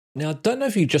Now, I don't know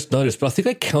if you just noticed, but I think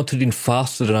I counted in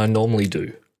faster than I normally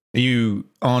do. Are you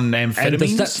on And does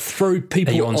amphetamines? that throw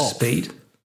people Are you on off? speed?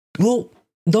 Well,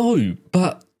 no,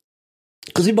 but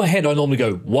because in my head I normally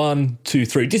go 1, 2,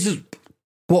 3. This is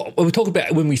what we talk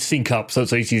about when we sync up, so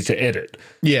it's easy to edit.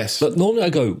 Yes. But normally I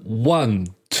go 1,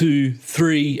 2,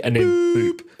 3, and then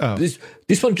boop. Oh.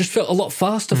 This one just felt a lot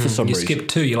faster for some You reason. skip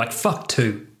 2. You're like, fuck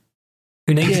 2.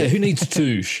 Who needs Yeah, it? who needs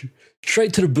 2?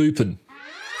 Straight to the booping.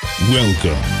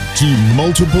 Welcome to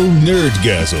Multiple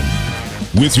Nerdgasm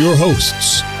with your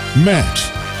hosts, Matt,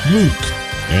 Luke,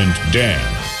 and Dan.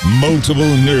 Multiple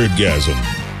Nerdgasm,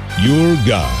 your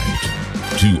guide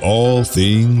to all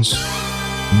things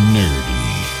nerdy.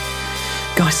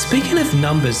 Guys, speaking of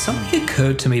numbers, something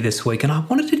occurred to me this week, and I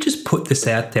wanted to just put this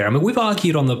out there. I mean, we've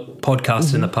argued on the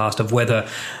podcast in the past of whether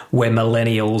we're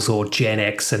millennials or Gen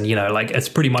X, and, you know, like, it's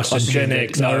pretty much just Gen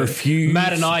X. I refuse.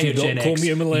 Matt and I Do are not Gen call X. me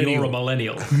a millennial. You're a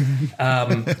millennial.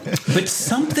 But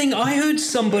something, I heard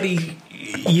somebody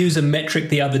use a metric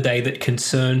the other day that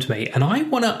concerned me, and I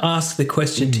want to ask the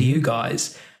question to you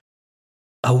guys.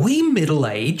 Are we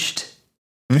middle-aged?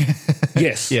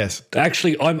 Yes. Yes.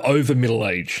 Actually, I'm over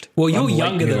middle-aged. Well, you're I'm late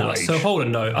younger than us, middle-aged. so hold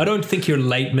on, no. I don't think you're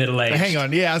late middle-aged. Hang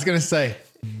on. Yeah, I was going to say.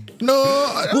 No,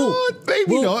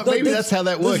 maybe well, not. no, Maybe there's- that's how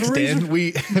that there's works, a reason- Dan.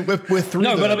 We're through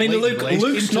No, the but I mean, late Luke- middle-aged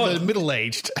Luke's into not- the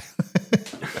middle-aged.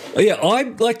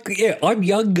 I'm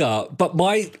younger, but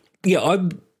my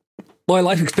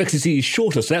life expectancy is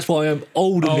shorter, so that's why I'm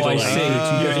older Oh, I middle-aged.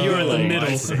 see. You're in the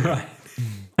middle-aged. middle. Right.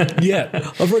 Yeah,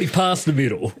 I've already passed the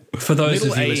middle. For those of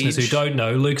you Middle listeners who age. don't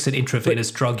know, Luke's an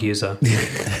intravenous drug user.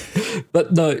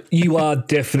 But no, you are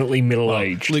definitely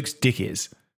middle-aged. Luke's dick is.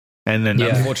 And then,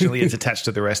 Yeah. unfortunately, it's attached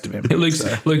to the rest of him.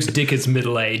 Luke's dick is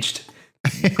middle-aged.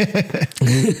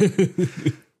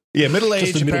 Yeah, middle Just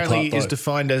age the middle apparently part, is though.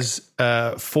 defined as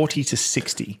 40 to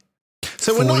 60.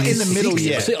 So we're not in the middle 60.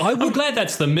 yet. See, I I'm would, glad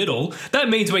that's the middle. That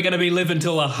means we're going to be living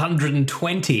till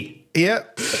 120. Yeah,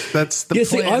 that's the yeah,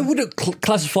 see, plan. I wouldn't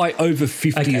classify over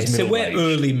 50 Okay, as so we're middle-aged.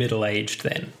 early middle-aged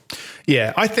then.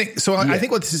 Yeah, I think so. I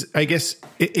think what this is, I guess,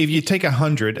 if you take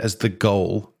 100 as the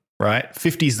goal, right?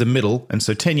 50 is the middle, and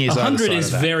so 10 years. 100 either is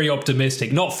side of that. very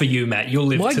optimistic. Not for you, Matt. You'll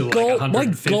live My till goal- like my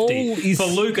 150. goal is- For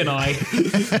Luke and I,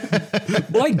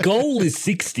 My goal is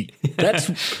 60.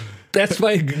 That's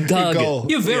my target. goal.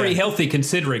 you're very healthy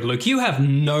considering, Luke. You have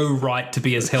no right to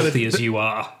be as healthy as you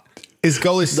are. His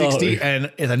goal is 60, No.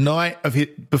 and the night of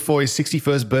before his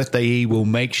 61st birthday, he will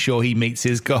make sure he meets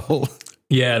his goal.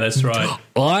 Yeah, that's right.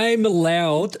 I'm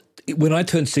allowed, when I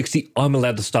turn 60, I'm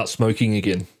allowed to start smoking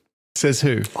again. Says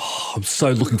who? I'm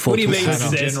so looking What forward do you to mean, it.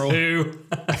 says who?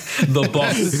 The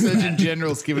boss. The Surgeon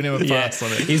General's giving him a Yeah. pass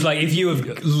on it. He's like, if you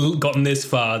have gotten this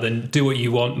far, then do what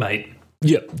you want, mate.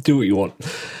 Yeah, do what you want.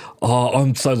 Oh,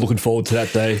 I'm so looking forward to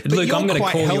that day. Luke, you're I'm going to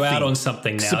quite call you healthy. out on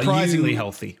something now. Surprisingly You-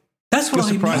 healthy. That's what You're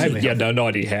I mean. surprisingly Yeah, no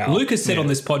idea how. Luke has said on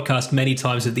this podcast many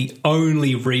times that the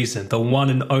only reason, the one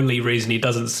and only reason he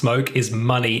doesn't smoke is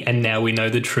money, and now we know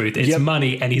the truth. It's Yep.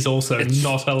 money, and he's also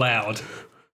not allowed.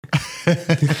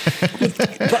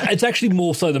 But it's actually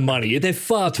more so the money. They're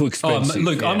far too Oh, expensive.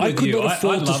 Luke, I'm I with could you. not I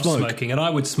afford to love smoke. smoking, and I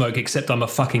would smoke, except I'm a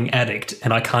fucking addict,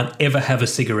 and I can't ever have a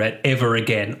cigarette ever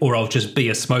again, or I'll just be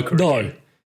a smoker No. again.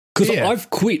 Because Yeah. I've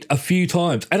quit a few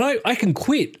times, and I can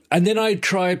quit, and then I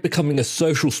tried becoming a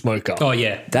social smoker. Oh,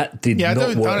 yeah. That did Yeah, I not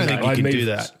don't work. think you can do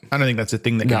that. I don't think that's a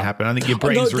thing that can No. happen. I think your Oh,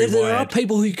 no, brain's there are rewired.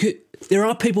 people who could. There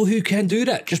are people who can do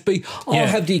that. Just be, Yeah. I'll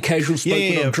have the occasional smoke Yeah,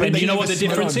 when I'm but drinking. And you know what the Smoke.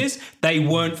 difference is? They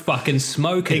weren't fucking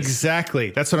smokers. Exactly.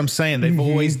 That's what I'm saying. They've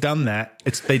always done that.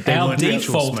 It's they Our weren't actual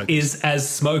default smokers. is as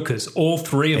smokers, all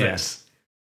three of Yeah. us.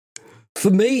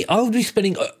 For me, I would be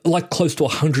spending like close to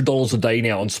 $100 a day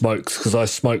now on smokes because I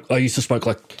smoke. I used to smoke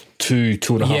like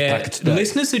 2.5 Yeah, packets a day.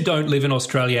 listeners who don't live in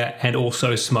Australia and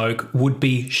also smoke would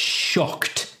be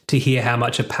shocked to hear how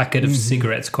much a packet of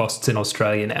cigarettes costs in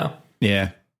Australia now. Yeah.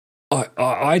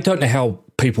 I don't know how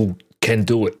people can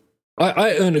do it.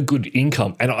 I earn a good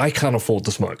income and I can't afford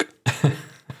to smoke.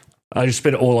 I just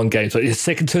spend it all on games. So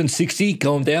second turn 60,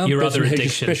 going down. Your Benson other Hedges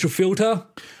addiction. special filter.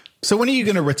 So when are you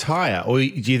going to retire, or do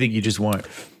you think you just won't?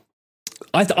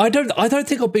 I don't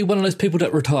think I'll be one of those people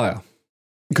that retire.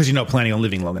 Because you're not planning on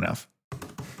living long enough.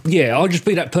 Yeah, I'll just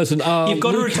be that person. You've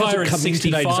got to Luke hasn't retire at come in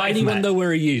today. Does 65, anyone Matt. know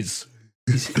where he is?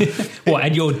 What,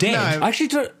 and you're dead? No. I actually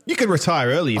don't. You could retire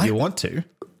early if you want to.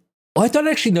 I don't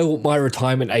actually know what my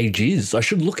retirement age is. I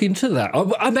should look into that.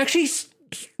 I'm actually.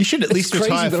 You should at least crazy,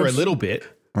 retire but for a I'm- little bit,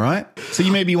 right? So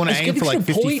you maybe want to It's aim getting for like to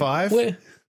the point 55. where-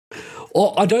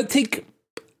 Or I don't think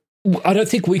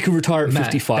we can retire at Matt,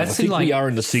 55. I that's think in like we are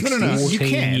in the 60s. No, no. You 14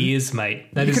 can. years,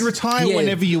 mate. That You is- can retire Yeah.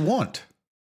 whenever you want.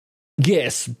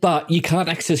 Yes, but you can't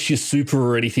access your super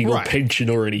or anything or Right. pension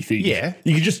or anything. Yeah.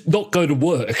 You can just not go to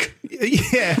work.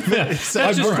 Yeah. That's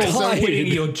I'm just retired. called quitting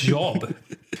your job.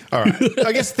 All right.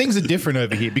 I guess things are different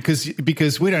over here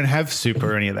because we don't have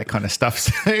super or any of that kind of stuff.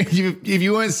 So if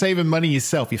you weren't saving money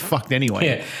yourself, you're fucked anyway.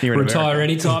 Yeah, here in retire America.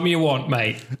 anytime you want,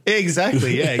 mate.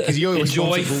 Exactly. Yeah, because you're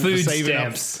Enjoy responsible food for saving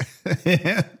stamps.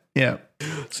 up. Yeah.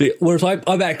 See, whereas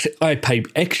I pay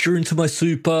extra into my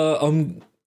super.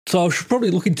 So I should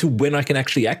probably look into when I can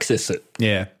actually access it.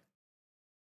 Yeah.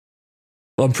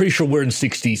 I'm pretty sure we're in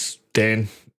 60s, Dan.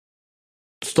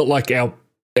 It's not like our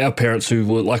parents who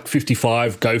were like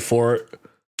 55, go for it.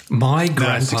 My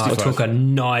grandpa 65. took a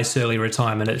nice early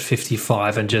retirement at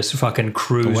 55 and just fucking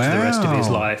cruised the rest of his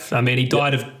Wow. life. I mean, he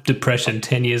died of depression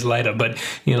 10 years later, but,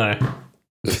 you know,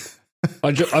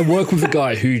 I work with a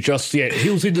guy who just he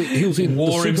was in Wore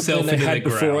the super himself plan they into had the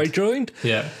before ground. I joined.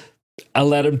 yeah.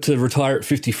 Allowed him to retire at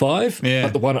 55. Yeah.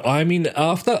 But the one I'm in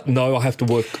after, no, I have to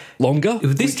work longer.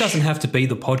 This doesn't have to be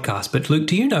the podcast, but Luke,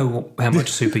 do you know how much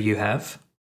super you have?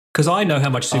 Because I know how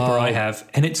much super I have,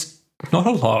 and it's not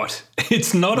a lot.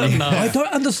 It's not enough. I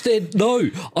don't understand. No,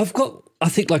 I've got, I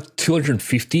think, like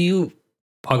 250.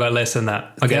 I got less than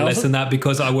that. I get less than that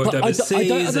because I worked But overseas. I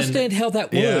don't understand how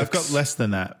that works. Yeah, I've got less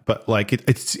than that, but like it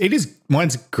is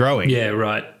mine's growing. Yeah,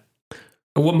 right.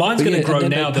 Well, mine's going to Yeah, grow and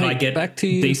then now they that I pay get back to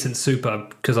you. decent super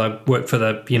because I work for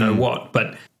the you know what.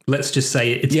 But let's just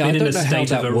say it's Yeah, I been in a don't know how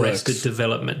state of that arrested works.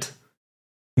 development.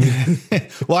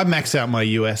 Well, I max out my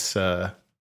US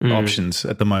options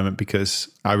at the moment because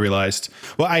I realized,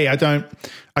 well, I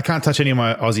can't touch any of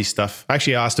my Aussie stuff. I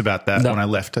actually asked about that when I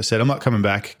left. I said, I'm not coming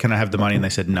back. Can I have the money? And they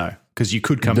said no, because you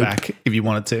could come back if you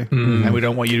wanted to, and we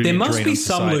don't want you to. There be must drained be on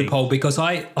some society. loophole because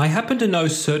I happen to know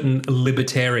certain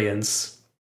libertarians.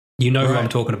 You know who I'm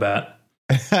talking about.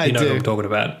 I You know who do. I'm talking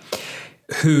about.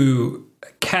 Who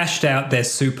cashed out their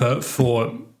super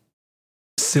for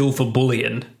silver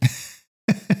bullion,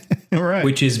 Right.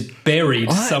 which is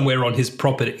buried somewhere on his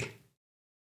property.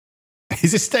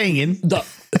 Is it staying in? No,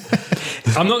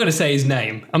 I'm not going to say his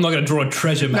name. I'm not going to draw a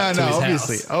treasure map to his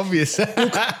obviously, house. obviously.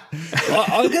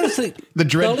 I got to think The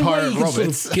Dread only way Pirate you can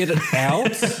Roberts. Sort of get it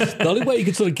out. The only way you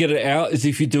can sort of get it out is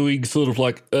if you're doing sort of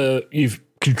like you've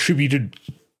contributed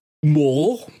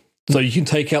more, so you can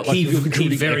take out like He you're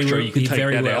contributing very, extra. You can he take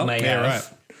very that well out. may Yeah,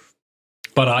 have. right.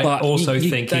 But I But also you-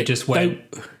 think they- he just went,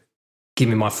 give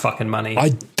me my fucking money.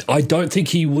 I don't think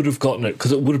he would have gotten it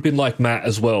because it would have been like Matt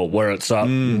as well, where it's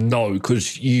no,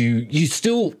 because you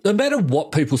still, no matter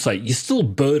what people say, you're still a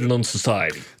burden on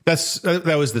society.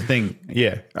 That was the thing.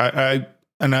 Yeah,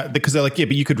 because they're like, yeah,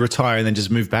 but you could retire and then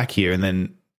just move back here, and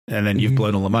then you've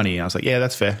blown all the money. And I was like, yeah,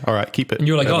 that's fair. All right, keep it. and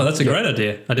you were like, Whatever. oh, that's a great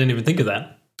idea. I didn't even think of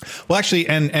that. Well, actually,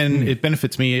 and it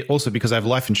benefits me also because I have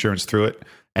life insurance through it,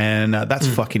 and that's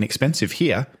fucking expensive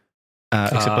here.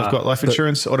 Except I've got life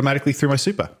insurance automatically through my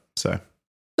super, so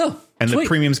No, and the sweet.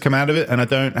 premiums come out of it, and I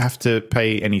don't have to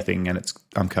pay anything, and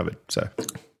I'm covered. So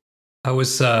I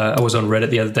was on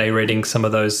Reddit the other day reading some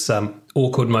of those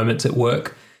awkward moments at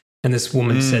work, and this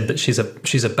woman said that she's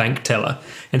a bank teller,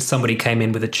 and somebody came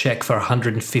in with a check for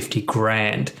 150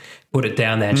 grand, put it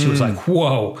down there, and she was like,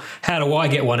 "Whoa, how do I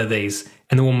get one of these?"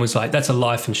 And the woman was like, "That's a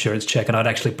life insurance check, and I'd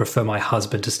actually prefer my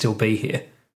husband to still be here."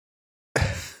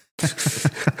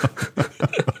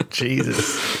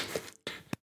 Jesus.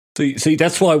 See,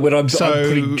 that's why when I'm So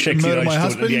putting checks in, murder I my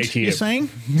just do it at husband. the You're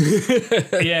ATM.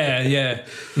 saying? Yeah.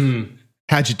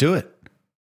 How'd you do it?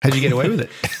 How'd you get away with it?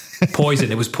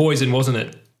 Poison. It was poison, wasn't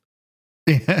it?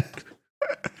 Yeah.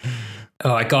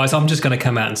 All right, guys, I'm just going to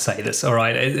come out and say this, all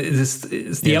right? It's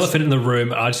the elephant in the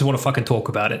room. I just want to fucking talk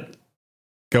about it.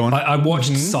 Go on. I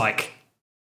watched Psych.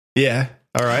 Yeah.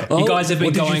 All right. Oh, You guys have been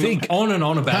what did you going think? on and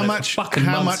on about How it much? for fucking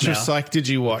How months much now. of Psych did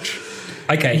you watch?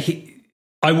 Okay,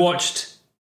 I watched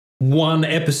one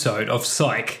episode of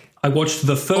Psych. I watched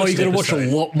the first Oh, you're going to watch a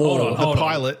episode. lot more. Hold on.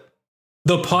 Pilot.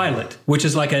 The pilot, which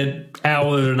is like an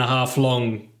hour and a half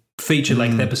long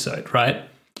feature-length episode, right?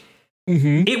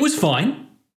 Mm-hmm. It was fine.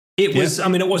 It was, I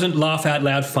mean, it wasn't laugh out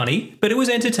loud funny, but it was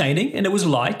entertaining and it was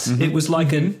light. It was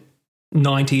like a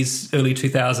 90s, early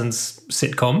 2000s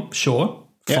sitcom. Sure,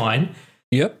 fine.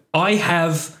 Yep. I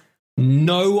have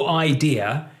no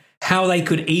idea how they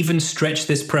could even stretch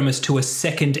this premise to a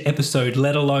second episode,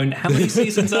 let alone how many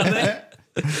seasons are there?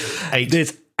 8.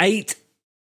 There's 8.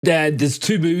 There's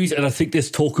 2 movies, and I think there's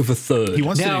talk of a third. He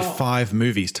wants to Now- do 5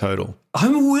 movies total.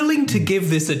 I'm willing to give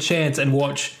this a chance and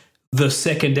watch the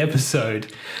second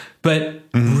episode. But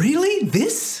really?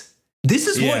 This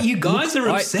is what you guys are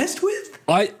obsessed with?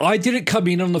 I didn't come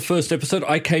in on the first episode.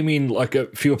 I came in like a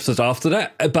few episodes after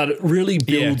that, but it really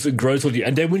builds and grows on you.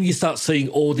 And then when you start seeing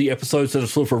all the episodes that are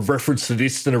sort of a reference to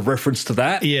this and a reference to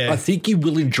that, I think you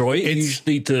will enjoy it. You just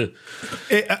need to.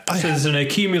 So there's an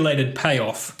accumulated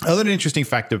payoff. Another interesting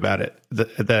fact about it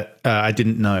that I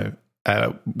didn't know,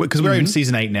 because we're in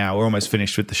season 8 now. We're almost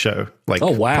finished with the show. Like,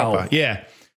 oh wow, proper. Yeah.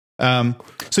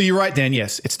 So you're right, Dan.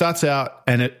 Yes, it starts out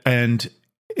and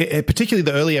particularly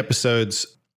the early episodes,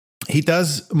 he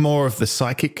does more of the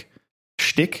psychic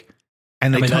shtick,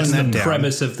 and they tone that's that the down.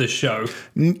 Premise of the show.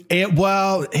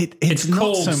 It's not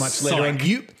called so much later on.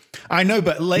 Psych. I know,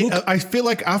 but I feel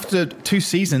like after 2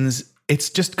 seasons, it's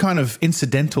just kind of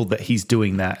incidental that he's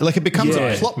doing that. Like it becomes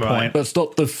a plot point. But it's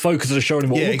not the focus of the show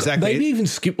anymore. Yeah, Look, exactly. Maybe even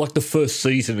skip like the first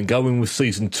season and go in with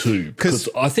season 2. Because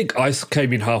I think I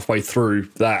came in halfway through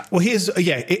that. Well,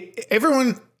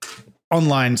 everyone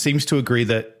online seems to agree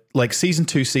that like season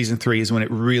 2, season 3 is when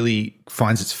it really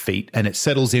finds its feet and it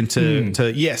settles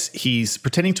into yes, he's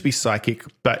pretending to be psychic,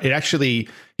 but it actually,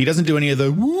 he doesn't do any of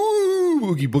the woo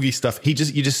boogie boogie stuff.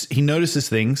 He notices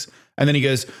things. And then he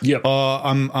goes,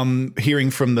 I'm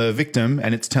hearing from the victim,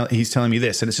 and he's telling me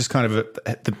this, and it's just kind of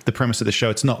the premise of the show.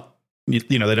 It's not,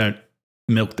 they don't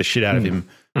milk the shit out of him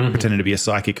pretending to be a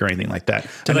psychic or anything like that.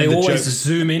 Do they always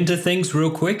zoom into things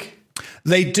real quick?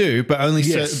 They do, but only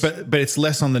but it's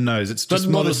less on the nose. It's just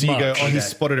more as you go, he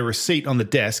spotted a receipt on the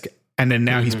desk, and then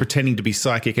now he's pretending to be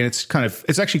psychic, and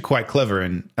it's actually quite clever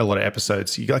in a lot of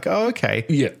episodes. You're like, oh, okay,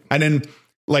 yeah, and then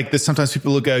like there's sometimes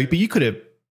people will go, but you could have,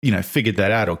 figured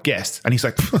that out or guessed. And he's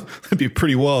like, that'd be a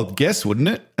pretty wild guess, wouldn't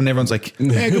it? And everyone's like,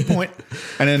 yeah, good point.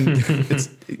 And then it's,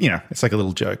 it's like a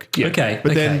little joke. Yeah. Okay.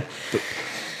 But then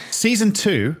season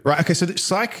 2, right? Okay. So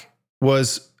Psych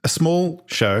was a small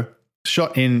show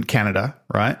shot in Canada,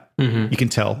 right? Mm-hmm. You can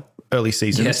tell early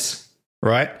seasons. Yes.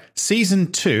 Right.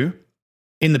 Season 2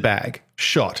 in the bag,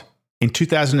 shot in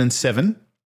 2007.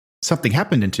 Something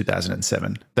happened in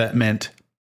 2007 that meant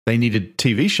they needed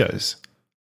TV shows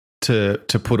to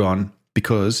put on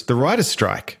because the writer's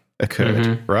strike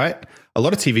occurred, right? A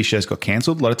lot of TV shows got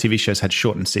cancelled. A lot of TV shows had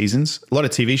shortened seasons. A lot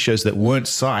of TV shows that weren't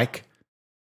Psych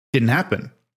didn't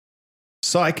happen.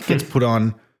 Psych gets put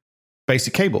on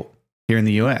basic cable here in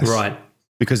the US. Right.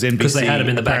 Because NBC... Because they had him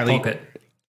in the back pocket.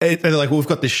 They're like, well, we've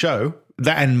got this show.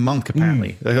 That and Monk,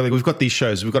 apparently. They're like, we've got these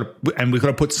shows. We've got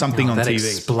to put something on that TV.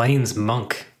 That explains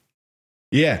Monk.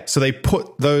 Yeah. So they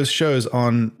put those shows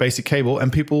on basic cable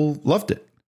and people loved it.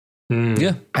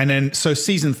 Yeah. And then, so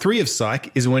season 3 of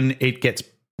Psych is when it gets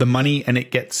the money and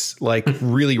it gets like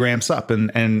really ramps up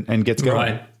and gets going.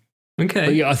 Right. Okay.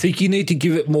 But yeah, I think you need to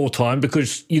give it more time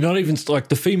because you're not even like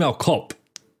the female cop.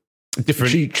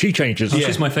 Different. She changes.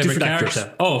 She's my favorite character.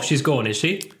 Actress. Oh, she's gone, is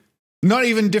she? Not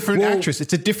even different actress.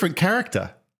 It's a different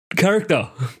character.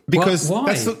 Because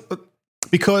why?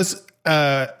 Because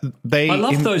they. I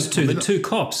love those two. The two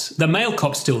cops. The male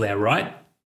cop's still there, right?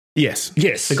 Yes.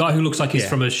 The guy who looks like he's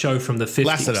from a show from the 50s.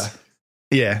 Lassiter.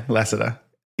 Yeah, Lassiter.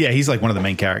 Yeah, he's like one of the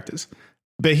main characters.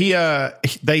 But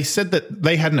they said that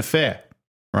they had an affair,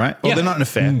 right? Well, they're not an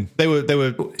affair. They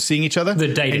were seeing each other.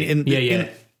 They're dating.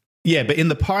 Yeah, but in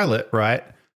the pilot, right?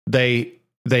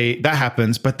 That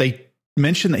happens, but they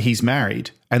mention that he's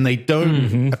married, and they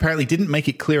don't apparently didn't make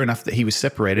it clear enough that he was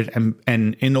separated.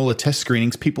 And in all the test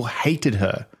screenings, people hated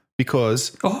her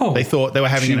because they thought they were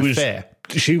having an affair.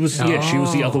 She was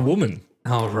the other woman.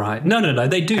 Oh, right. No.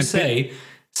 They do say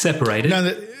separated.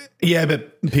 No,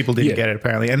 but people didn't get it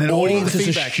apparently. And then all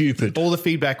the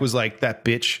feedback was like that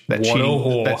bitch, that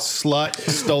cheating, that slut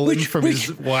stole him from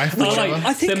his wife.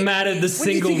 I think they're mad at the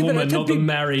single woman, not the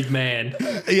married man.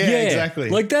 Yeah, exactly.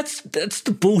 Like that's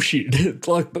the bullshit.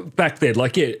 Like back then,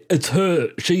 it's her.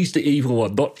 She's the evil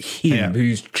one, not him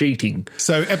who's cheating.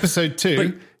 So episode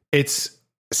 2, it's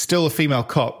still a female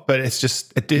cop, but it's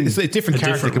just it's a different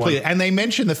character completely. One. And they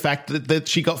mention the fact that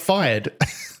she got fired.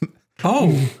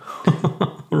 Oh,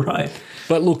 right.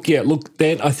 But look,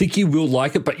 Dan, I think you will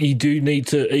like it, but you do need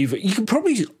to you can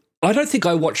probably. I don't think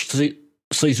I watched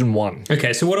season 1.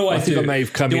 Okay, so what do I do? Think I may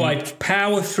have come in. I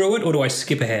power through it or do I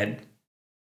skip ahead?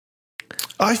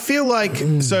 I feel like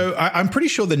so. I'm pretty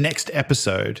sure the next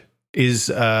episode is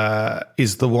the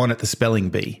one at the spelling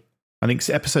bee. I think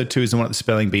episode 2 is the one at the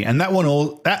spelling bee. And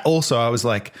that also, I was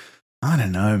like, I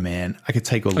don't know, man. I could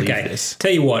take or leave this.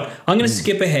 Tell you what, I'm going to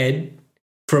skip ahead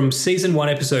from season 1,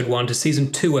 episode 1 to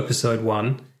season 2, episode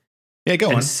 1. Yeah, go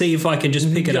on. And see if I can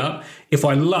just pick it up. If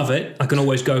I love it, I can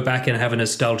always go back and have a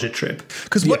nostalgia trip.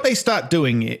 Because what they start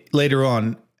doing later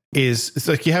on is it's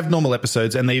like you have normal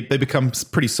episodes and they become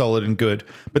pretty solid and good.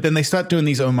 But then they start doing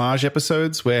these homage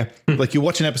episodes where like you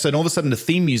watch an episode and all of a sudden the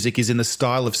theme music is in the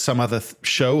style of some other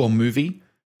show or movie.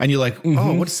 and you're like,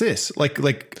 oh, what's this? Like,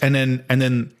 and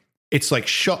then it's like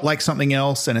shot like something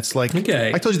else, and it's like,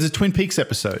 I told you there's a Twin Peaks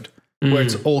episode where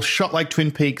it's all shot like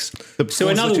Twin Peaks. So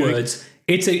in other words,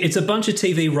 it's a bunch of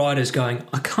TV writers going,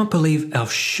 I can't believe our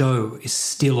show is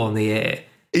still on the air.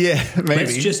 Yeah, maybe.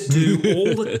 Let's just do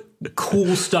all the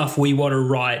cool stuff we want to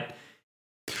write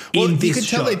in this you can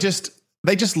show. tell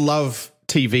they just love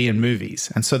TV and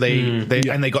movies, and so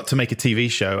they got to make a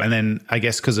TV show, and then I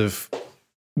guess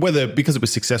because it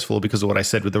was successful or because of what I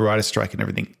said with the writer's strike and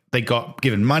everything, they got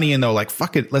given money and they were like,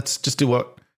 fuck it, let's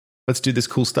do this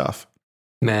cool stuff.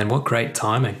 Man, what great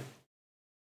timing.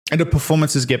 And the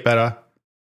performances get better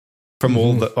from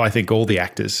all the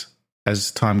actors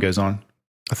as time goes on.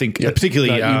 I think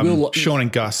particularly Sean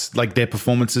and Gus, like their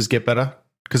performances get better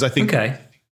because I think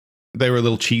they were a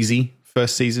little cheesy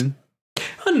first season. I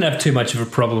didn't have too much of a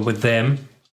problem with them.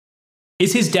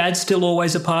 Is his dad still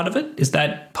always a part of it? Is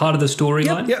that part of the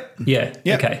storyline? Yep. Yeah.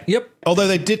 Okay. Yep. Although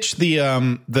they ditched the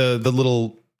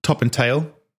little top and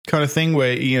tail kind of thing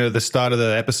where, the start of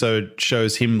the episode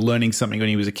shows him learning something when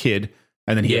he was a kid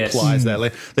and then he applies that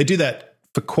later. They do that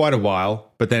for quite a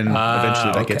while, but then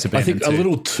eventually that gets abandoned. I think a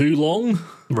little too long.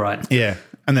 Right. Yeah.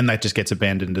 And then that just gets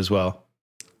abandoned as well.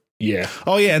 Yeah.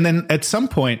 Oh, yeah. And then at some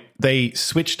point, they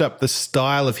switched up the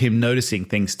style of him noticing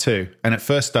things too. And at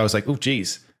first I was like, oh,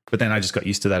 geez. But then I just got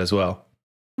used to that as well.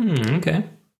 Okay.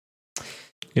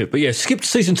 Yeah, but skip to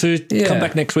season 2. Yeah. Come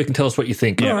back next week and tell us what you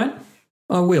think. All right.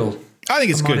 I will. I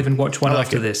think it's good. I might even watch one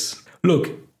after this. Look,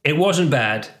 it wasn't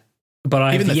bad,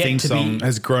 but even the theme song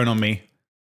has grown on me.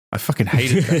 I fucking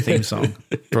hated that theme song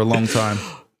for a long time.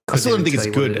 I still don't think it's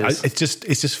good.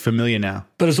 It's just familiar now.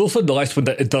 But it's also nice when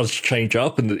it does change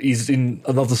up and it is in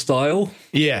another style.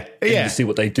 Yeah. And you see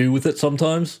what they do with it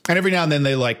sometimes. And every now and then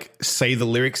they like say the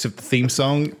lyrics of the theme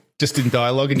song just in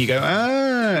dialogue and you go,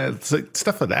 it's like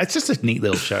stuff like that. It's just a neat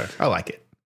little show. I like it.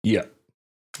 Yeah.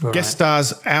 All Guest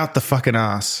stars out the fucking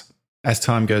ass as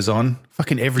time goes on.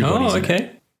 Fucking everybody's in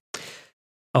it.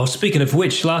 Oh, speaking of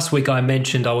which, last week I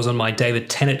mentioned I was on my David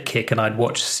Tennant kick and I'd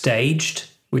watched Staged,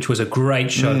 which was a great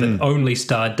show that only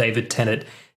starred David Tennant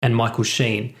and Michael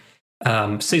Sheen.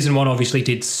 Season 1 obviously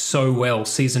did so well.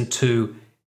 Season 2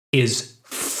 is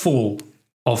full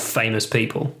of famous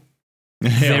people.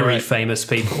 Very famous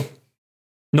people.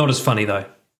 Not as funny, though.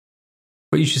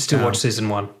 But you should still watch Season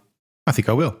 1. I think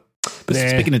I will. But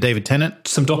speaking of David Tennant...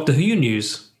 Some Doctor Who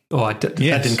news. That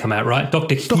didn't come out right.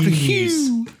 Doctor Hughes.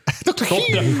 Dr.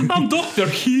 Hugh. I'm Dr.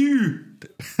 Hugh.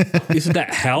 Isn't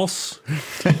that House?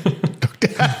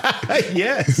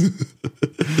 Yes.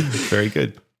 Very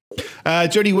good.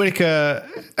 Jodie Whittaker,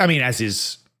 I mean, as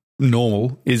is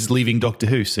normal, is leaving Doctor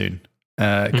Who soon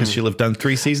because she'll have done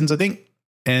 3 seasons, I think.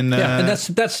 And and that's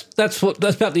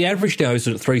about the average now,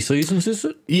 isn't it? 3 seasons, is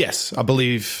it? Yes, I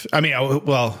believe. I mean,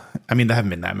 there haven't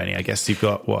been that many. I guess you've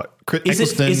got what?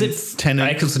 Eccleston, Tennant,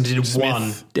 Eccleston did Smith,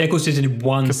 one. Eccleston did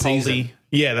one Capaldi. season.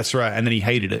 Yeah, that's right. And then he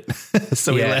hated it,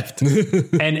 so he left.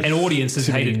 and audiences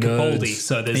hated Capaldi,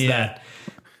 so there's that.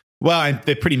 Well,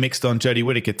 they're pretty mixed on Jodie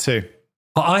Whittaker too.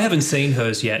 I haven't seen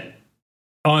hers yet.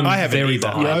 I haven't very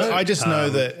behind. I just know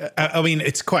that. I mean,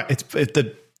 it's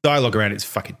the dialogue around it's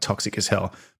fucking toxic as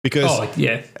hell. Because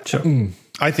sure.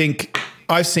 I think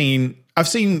I've seen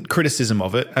criticism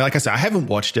of it. Like I said, I haven't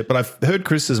watched it, but I've heard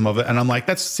criticism of it, and I'm like,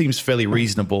 that seems fairly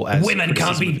reasonable. As women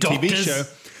can't be doctors. TV show.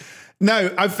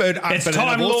 No, I've heard. It's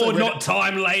Time Lord, not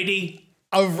Time Lady.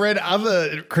 I've read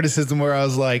other criticism where I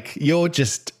was like, "You're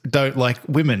just don't like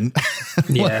women."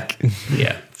 Yeah,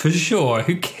 for sure.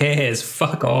 Who cares?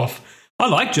 Fuck off. I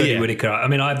like Jodie Whittaker. I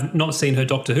mean, I've not seen her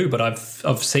Doctor Who, but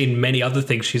I've seen many other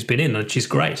things she's been in, and she's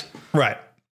great. Right.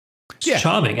 She's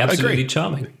charming. Absolutely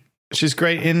charming. She's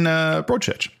great in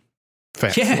Broadchurch, for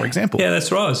example. Yeah,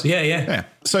 that's right. Yeah.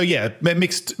 So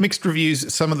mixed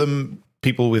reviews. Some of them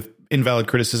people with invalid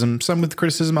criticism. Some with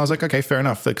criticism. I was like, okay, fair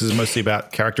enough, because it's mostly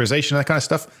about characterization, that kind of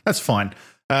stuff. That's fine.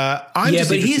 But here's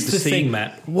the thing,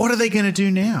 Matt. What are they going to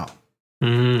do now?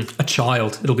 A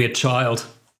child. It'll be a child.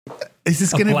 Is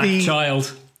this going to be a black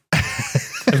child?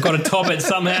 They've got to top it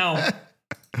somehow.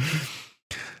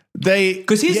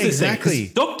 Because here's the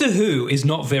thing. Doctor Who is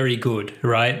not very good,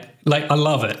 right? Like, I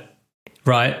love it,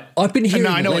 right? I've been hearing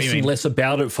less and less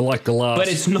about it for like the last... But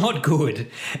it's not good.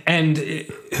 And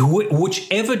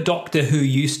whichever Doctor Who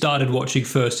you started watching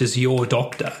first is your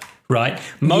doctor, right?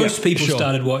 Most people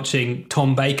started watching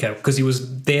Tom Baker because he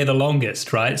was there the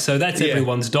longest, right? So that's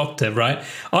everyone's doctor, right?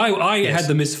 I had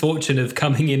the misfortune of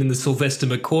coming in the Sylvester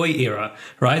McCoy era,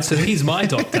 right? So he's my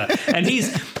doctor. And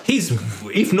he's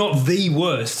if not the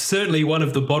worst, certainly one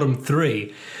of the bottom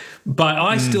 3. But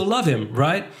I still love him,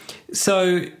 right?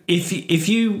 So if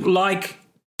you like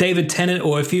David Tennant,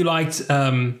 or if you liked,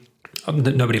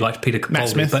 nobody liked Peter Capaldi, Matt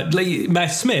Smith. but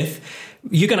Matt Smith,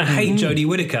 you're going to hate Jodie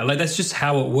Whittaker. Like, that's just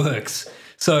how it works.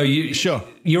 So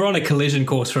you're on a collision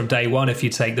course from day one if you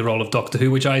take the role of Doctor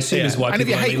Who, which I assume is why and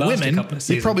people if you hate only last women, a couple of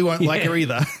seasons. you probably won't like her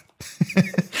either.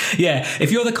 Yeah,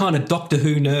 if you're the kind of Doctor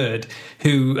Who nerd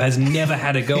who has never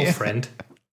had a girlfriend,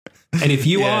 and if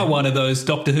you are one of those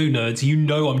Doctor Who nerds, you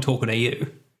know I'm talking to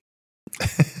you.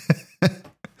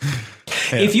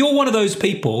 If you're one of those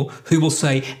people who will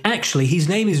say, actually, his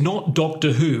name is not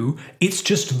Doctor Who, it's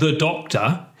just the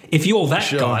Doctor, if you're that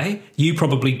guy, you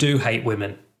probably do hate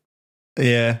women.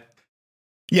 Yeah.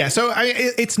 Yeah, so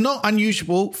it's not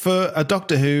unusual for a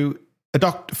Doctor Who,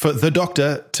 for the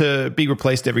Doctor to be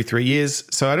replaced every 3 years.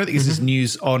 So I don't think this is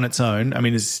news on its own. I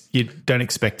mean, you don't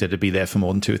expect her to be there for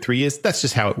more than 2 or 3 years. That's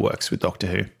just how it works with Doctor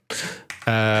Who.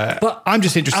 But I'm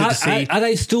just interested to see. Are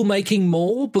they still making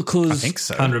more? Because I think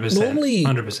so. 100%. Normally,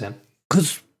 100%.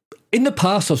 Because in the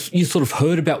past, you sort of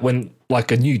heard about when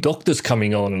like a new Doctor's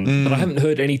coming on, but I haven't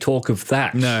heard any talk of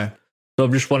that. No. So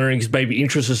I'm just wondering if maybe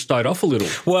interest has died off a little.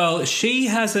 Well, she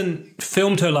hasn't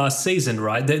filmed her last season,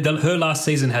 right? Her last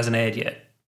season hasn't aired yet.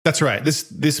 That's right.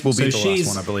 This will be the last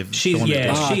one, I believe. She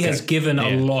has given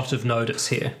a lot of notice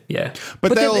here. Yeah,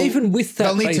 but even with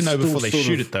that, they'll need to know before they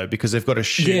shoot it, though, because they've got to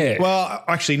shoot. Yeah. Well,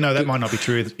 actually, no, that might not be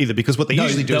true either. Because what they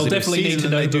usually do is they'll definitely need to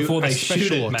know before they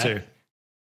shoot it, Matt.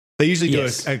 They usually do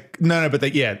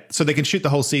so they can shoot the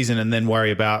whole season and then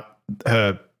worry about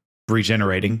her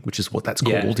regenerating, which is what that's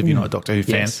called if you're not a Doctor Who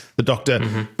fan. Yes. The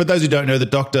Doctor, but those who don't know, the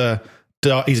Doctor,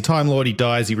 he's a Time Lord. He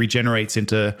dies. He regenerates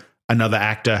into another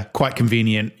actor. Quite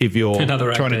convenient if you're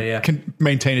trying to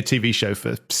maintain a TV show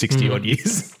for 60 odd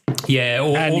years. Yeah,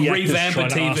 or revamp a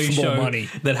TV show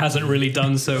that hasn't really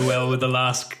done so well with the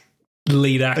last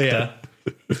lead actor.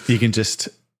 Yeah. You can just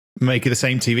make it the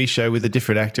same TV show with a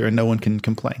different actor and no one can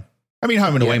complain. I mean,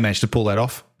 Home and Away managed to pull that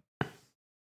off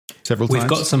several times. We've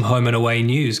got some Home and Away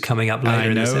news coming up later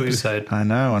in this episode. I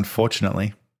know,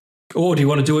 unfortunately. Or do you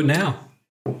want to do it now?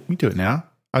 We do it now.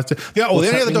 The only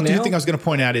other Doctor Who thing I was going to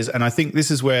point out is, and I think this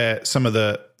is where some of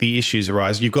the issues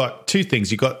arise. You've got two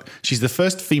things. She's the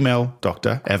first female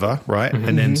Doctor ever, right?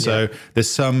 And then so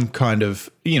there's some kind of,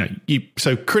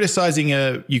 so criticizing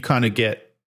her, you kind of get,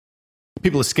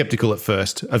 people are skeptical at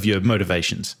first of your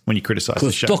motivations when you criticize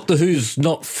the show. Doctor Who's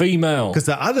not female. Because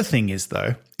the other thing is,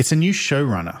 though, it's a new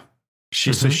showrunner.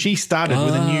 So she started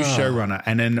with a new showrunner,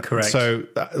 and then so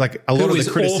like a lot of the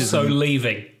criticism also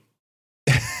leaving.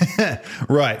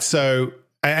 Right. So,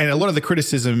 and a lot of the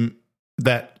criticism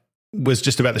that was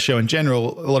just about the show in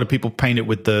general, a lot of people paint it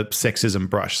with the sexism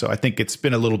brush. So I think it's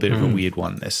been a little bit of a weird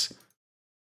one, this.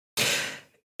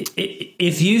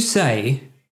 If you say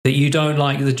that you don't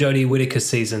like the Jodie Whittaker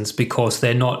seasons because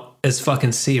they're not as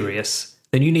fucking serious,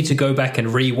 then you need to go back and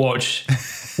rewatch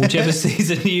whichever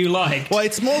season you like. Well,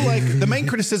 it's more like the main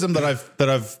criticism that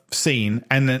I've seen,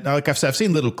 and like I've said, I've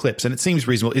seen little clips, and it seems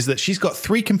reasonable, is that she's got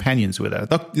 3 companions with her.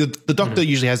 The Doctor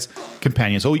usually has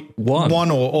companions, or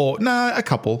one or a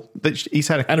couple. He's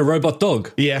had and a robot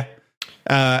dog. Yeah,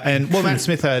 and Matt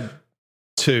Smith had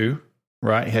 2,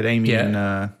 right? He had Amy and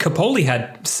Capaldi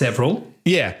had several.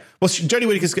 Yeah. Well, Jodie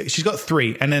Whittaker, she's got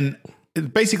 3, and then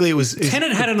basically it was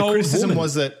Tennant had an old criticism woman.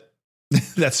 was that.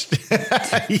 That's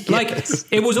like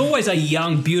it was always a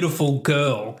young, beautiful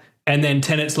girl, and then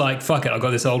Tennant's like, "Fuck it, I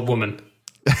got this old woman."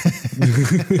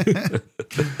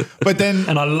 But then,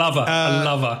 and I love her. I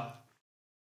love her.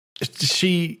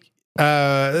 She,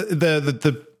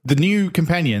 the new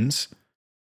companions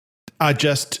are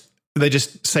they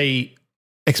just say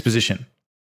exposition.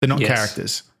 They're not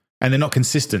characters. And they're not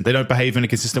consistent. They don't behave in a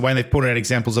consistent way. And they've pointed out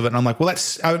examples of it. And I'm like, well,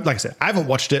 that's, like I said, I haven't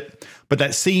watched it, but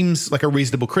that seems like a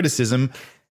reasonable criticism.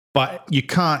 But you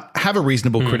can't have a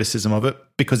reasonable criticism of it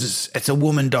because it's a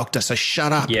woman Doctor. So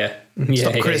shut up. Yeah.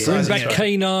 Stop criticizing Bring back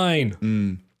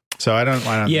K9. So I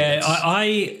don't. Yeah,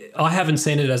 I haven't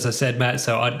seen it, as I said, Matt.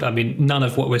 So I mean, none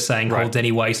of what we're saying holds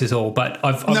any weight at all. But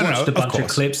I've watched a bunch of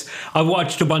clips. I've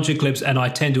watched a bunch of clips, and I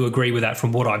tend to agree with that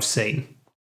from what I've seen.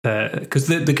 Because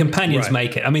the companions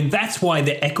make it. I mean, that's why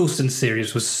the Eccleston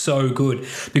series was so good,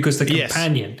 because the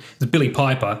companion, the Billie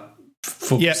Piper,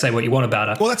 say what you want about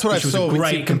her. Well, that's what I saw.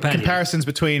 Great comparisons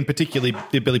between particularly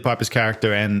Billie Piper's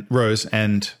character and Rose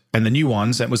and the new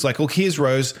ones. And it was like, look, here's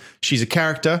Rose. She's a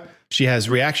character. She has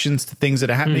reactions to things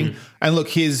that are happening. And look,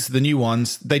 here's the new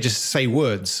ones. They just say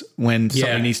words when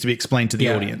something needs to be explained to the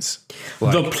audience.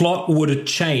 Like, the plot would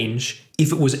change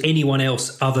if it was anyone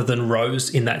else other than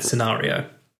Rose in that scenario.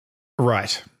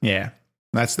 Right. Yeah.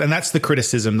 That's the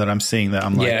criticism that I'm seeing. That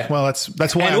I'm like, well, that's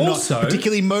why I'm not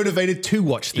particularly motivated to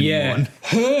watch the new one.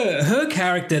 Her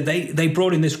character, they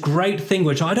brought in this great thing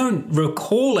which I don't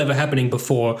recall ever happening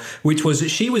before, which was that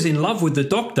she was in love with the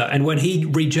Doctor, and when he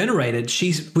regenerated,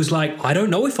 she was like, I don't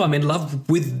know if I'm in love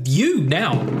with you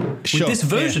now, with this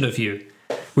version of you,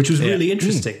 which was really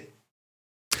interesting.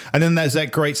 And then there's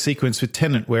that great sequence with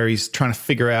Tennant where he's trying to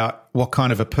figure out what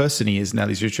kind of a person he is now.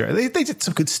 They did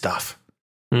some good stuff.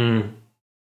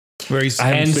 Where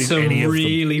and some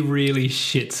really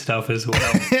shit stuff as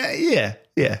well. yeah,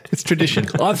 it's tradition.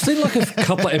 I've seen like a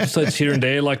couple of episodes here and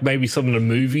there, like maybe some of the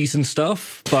movies and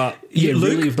stuff, but Luke,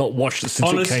 really have not watched it since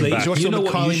honestly, it came back. You know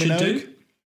what you should do?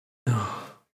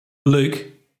 Luke,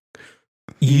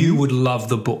 you would love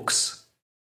the books.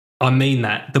 I mean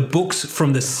that. The books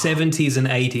from the 70s and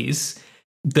 80s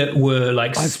that were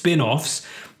like spin-offs.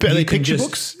 Are they picture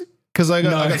books? Because I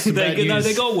got some bad news.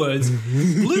 They got words.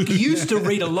 Luke used to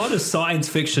read a lot of science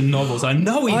fiction novels. I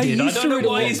know he did. I don't know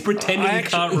why he's pretending he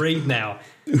can't read now.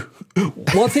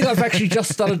 One thing I've actually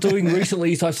just started doing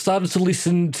recently is I've started to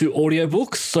listen to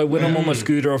audiobooks. So when I'm on my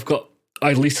scooter,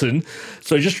 I listen.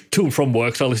 So just to and from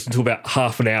work, so I listen to about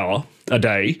half an hour a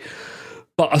day.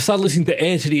 But I started listening to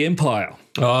Heir to the Empire.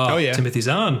 Oh yeah. Timothy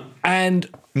Zahn. And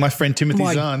my friend Timothy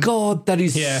Zahn. My God, that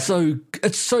is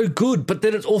it's so good. But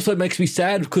then it also makes me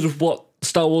sad because of what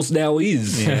Star Wars now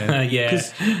is.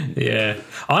 Yeah.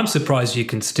 I'm surprised you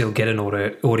can still get an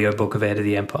audiobook of Heir to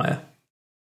the Empire.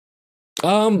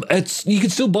 You can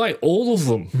still buy all of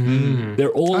them.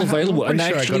 They're all available. And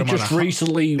actually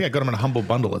recently... I got them in a Humble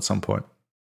Bundle at some point.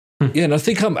 Yeah, and I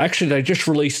think they just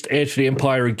released Heir to the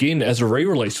Empire again as a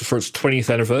re-release for its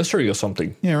 20th anniversary or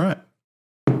something. Yeah, right.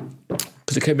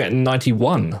 Because it came out in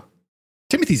 91.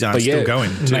 Timothy Zahn's still going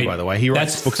too, mate, by the way. He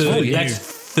writes books. That's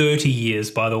 30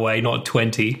 years, by the way, not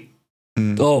 20.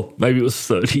 Oh, maybe it was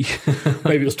 30.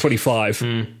 Maybe it was 25.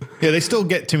 Yeah, they still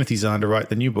get Timothy Zahn to write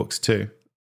the new books too.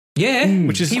 Yeah,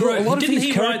 which is didn't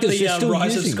he write the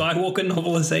Rise of Skywalker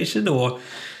novelization or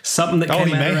something that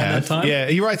came out around that time? Yeah,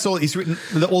 he's written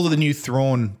all of the new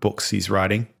Thrawn books he's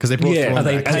writing because they brought Thrawn Are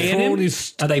they back. paying him?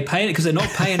 Are they paying it because they're not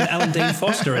paying Alan Dean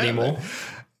Foster anymore?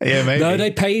 Yeah, maybe. No,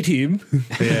 they paid him.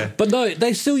 Yeah. But no,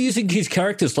 they're still using his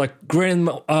characters like Grand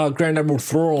Admiral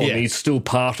Thrawn. Yeah. He's still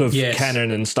part of canon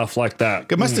and stuff like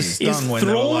that. It must have stung when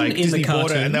they were like, Disney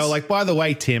bought it and they were like, by the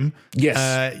way, Tim,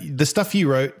 the stuff you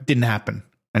wrote didn't happen.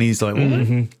 And he's like,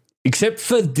 what? Except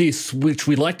for this, which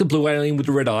we like the blue alien with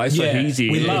the red eyes, so he's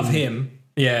in. We love him.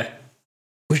 Yeah.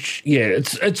 Which,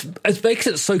 it makes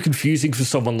it so confusing for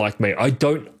someone like me. I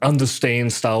don't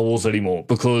understand Star Wars anymore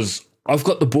because I've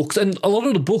got the books, and a lot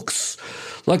of the books,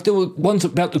 like there were ones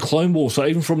about the Clone Wars, so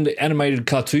even from the animated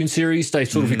cartoon series, they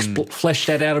sort of fleshed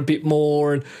that out a bit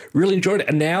more and really enjoyed it.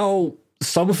 And now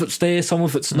some of it's there, some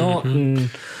of it's not. And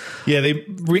they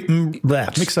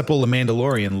mixed up all the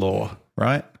Mandalorian lore,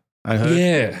 right? I heard.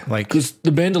 Yeah, because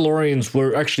the Mandalorians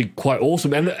were actually quite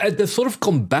awesome, and they've sort of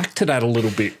gone back to that a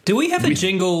little bit. Do we have a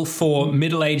jingle for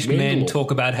middle-aged men talk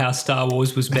about how Star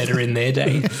Wars was better in their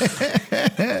day?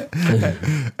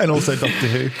 And also Doctor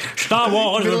Who. Star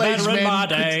Wars was better in my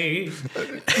day.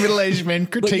 Middle-aged men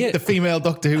critique the female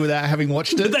Doctor Who without having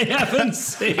watched it. They haven't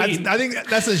seen. I think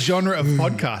that's a genre of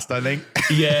podcast, I think.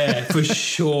 Yeah, for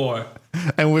sure.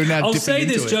 And we're now I'll say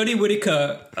this, Jodie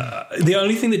Whittaker, the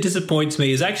only thing that disappoints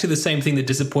me is actually the same thing that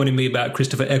disappointed me about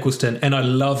Christopher Eccleston, and I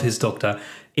love his Doctor.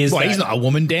 He's not a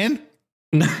woman, Dan?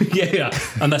 No, yeah,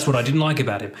 and that's what I didn't like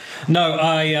about him.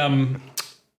 No,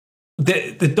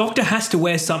 the Doctor has to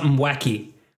wear something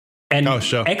wacky, and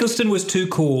Eccleston was too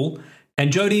cool, and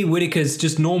Jodie Whittaker's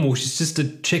just normal. She's just a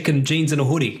chick in jeans and a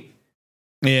hoodie.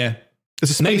 Yeah.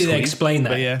 Maybe they explain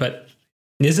that, but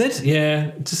is it?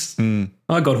 Yeah, just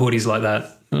I got hoodies like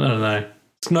that. I don't know.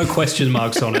 There's no question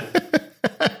marks on it.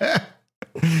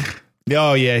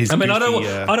 Oh yeah, I mean, I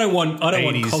don't want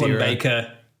Colin era.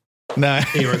 Baker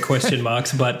era question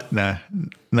marks, but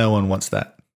no one wants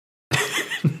that.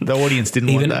 The audience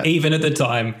didn't want that. Even at the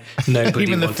time, nobody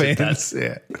even the wanted fans,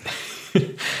 that. Yeah.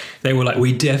 They were like,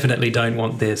 we definitely don't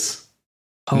want this.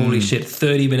 Holy shit,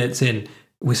 30 minutes in,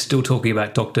 we're still talking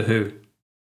about Doctor Who.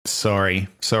 Sorry,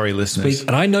 listeners.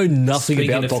 And I know nothing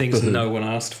about Doctor things Who. No one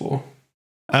asked for.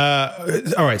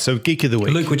 All right, so Geek of the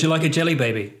Week. Luke, would you like a jelly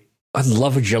baby? I'd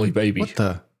love a jelly baby. What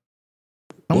the?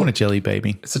 I want a jelly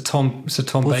baby. It's a Tom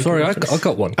Baker. Sorry, I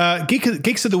got one.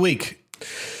 Geeks of the Week.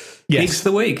 Yes. Geeks of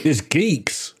the Week. There's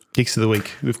Geeks. Geeks of the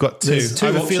Week. We've got two. There's two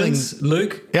options.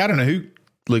 Luke? Yeah, I don't know who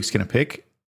Luke's going to pick.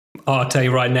 Oh, I'll tell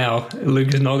you right now,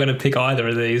 Luke is not going to pick either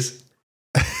of these.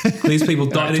 These people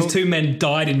died. These two men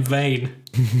died in vain.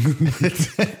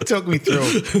 Talk me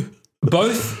through.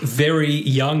 Both very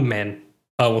young men.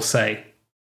 I will say.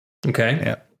 Okay.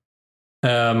 Yeah.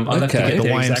 I'll have to get the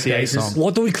their exact YMCA ages. song.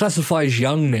 What do we classify as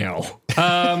young now?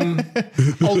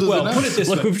 Older Well, than put us. it this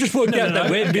Like way. we've just worked out that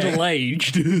we're okay.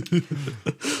 middle-aged.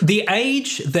 The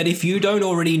age that if you don't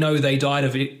already know they died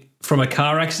of it from a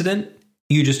car accident,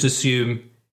 you just assume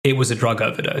it was a drug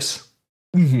overdose.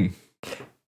 Mm-hmm.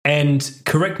 And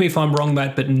correct me if I'm wrong,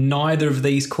 Matt, but neither of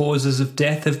these causes of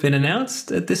death have been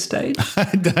announced at this stage.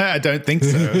 I don't think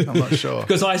so. I'm not sure.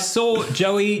 Because I saw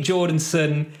Joey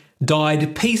Jordison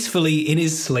died peacefully in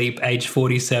his sleep, age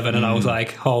 47, and I was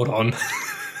like, hold on.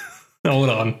 Hold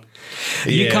on.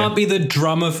 You Yeah. can't be the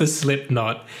drummer for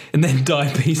Slipknot and then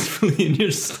die peacefully in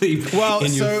your sleep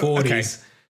in your 40s.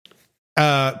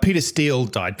 Okay. Peter Steele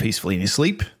died peacefully in his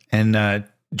sleep, and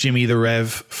Jimmy the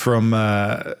Rev from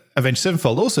Avenged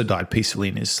Sevenfold also died peacefully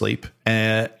in his sleep.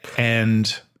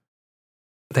 And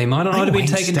They might not have been Wayne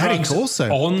taking Static drugs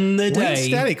also. on the Wayne day.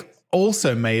 Static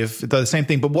also may have done the same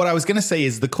thing. But what I was going to say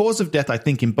is the cause of death, I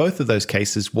think, in both of those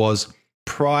cases was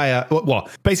prior. Well,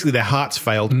 basically their hearts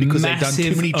failed because they'd done too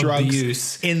Massive many drugs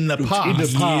abuse in the past. In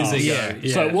the past. Years ago.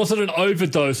 Yeah. So it wasn't an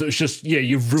overdose. It was just,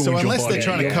 you've ruined So your unless body. they're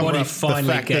trying to Your cover body up the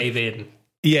finally fact that- gave in.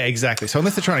 Yeah, exactly. So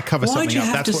unless they're trying to cover Why'd something you up,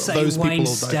 have that's to what say those Wayne people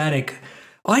all died. Static?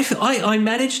 I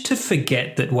managed to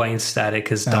forget that Wayne Static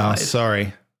has Oh, died.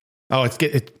 sorry. Oh, I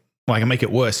can make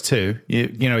it worse too. You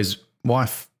know, his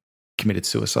wife committed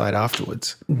suicide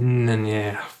afterwards.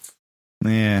 Yeah.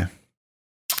 Yeah.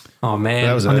 Oh man,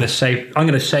 That was I'm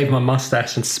gonna shave my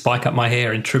mustache and spike up my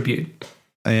hair in tribute.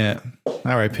 Yeah.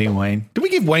 R.I.P. Wayne. Did we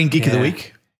give Wayne Geek of the Yeah.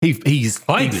 Week?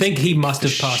 I think he must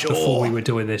have passed sure. before we were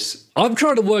doing this. I'm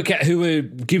trying to work out who we're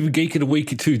giving Geek of the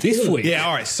Week to this week. Yeah,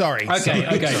 all right, sorry. Okay. Sorry.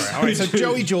 All right, so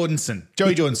Joey Jordison,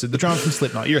 the drummer from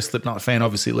Slipknot. You're a Slipknot fan,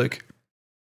 obviously, Luke.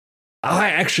 I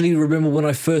actually remember when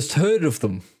I first heard of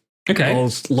them. Okay. I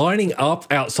was lining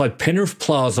up outside Penrith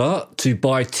Plaza to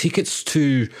buy tickets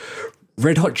to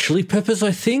Red Hot Chili Peppers,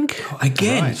 I think.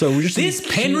 Again, Right. So we're just this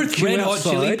in Penrith queue Red Hot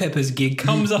Chili outside. Peppers gig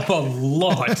comes up a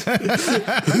lot.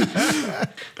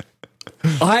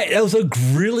 It was a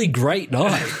really great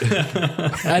night.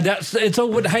 and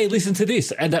so hey, listen to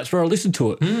this. And that's where I listened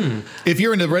to it. If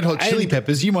you're into Red Hot Chili And-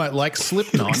 Peppers, you might like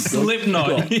Slipknot.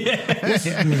 Slipknot.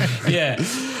 Yeah.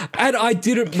 And I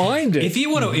didn't mind it. If you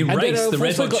want to then erase the I've Red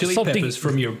also Hot got Chili something- Peppers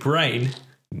from your brain,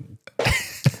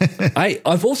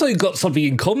 I've also got something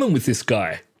in common with this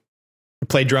guy.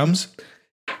 Play drums.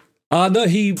 No,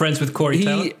 he friends with Corey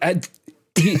Taylor.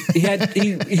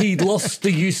 he lost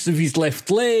the use of his left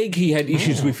leg. He had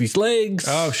issues with his legs.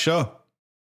 Oh, sure.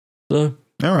 So,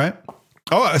 All right.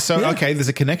 Oh, so okay, there's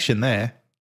a connection there.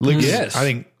 Luke, Yes. I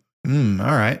think. All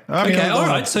right. I mean, Okay, I don't all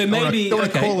wanna- right, so maybe- I don't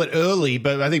want to okay. call it early,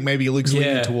 but I think maybe Luke's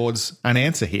leaning Yeah. towards an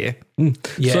answer here.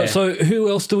 Yeah. so who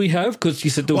else do we have? Because you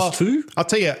said there was two. I'll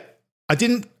tell you, I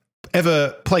didn't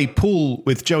ever play pool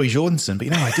with Joey Jordison,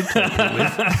 but I did play pool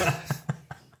with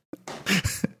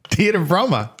Deirdre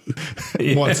Brommer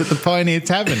once at the Pioneer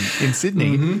Tavern in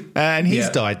Sydney, and he's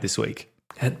died this week.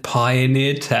 At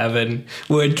Pioneer Tavern,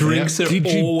 where drinks are Did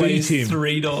you always beat him?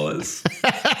 $3.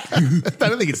 I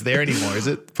don't think it's there anymore, is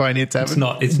it? Pioneer Tavern?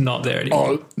 It's not there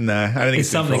anymore. No, I don't think It's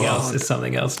something else. It's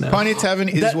something else now. Pioneer Tavern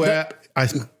is where I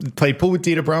played pool with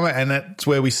Deirdre Brommer, and that's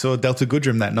where we saw Delta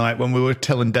Goodrum that night when we were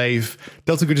telling Dave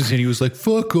Delta Goodrum, and he was like,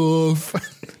 "Fuck off."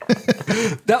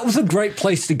 That was a great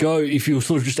place to go if you were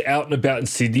sort of just out and about in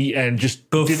Sydney and just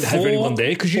didn't have anyone there,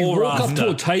 because you or walk up to after?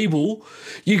 a table,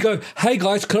 you go, "Hey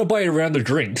guys, can I buy you a round of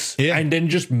drinks?" Yeah. And then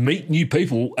just meet new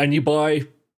people, and you buy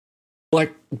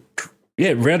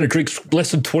round of drinks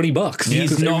less than $20.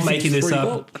 He's because not everything's making this $3.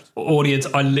 up. Audience,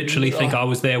 I literally think I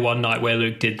was there one night where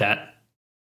Luke did that.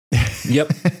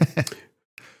 Yep.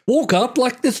 Walk up,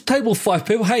 there's a table of 5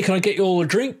 people. Hey, can I get you all a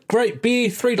drink? Great, beer,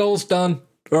 $3 done.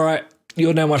 All right,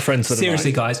 you're now my friends for the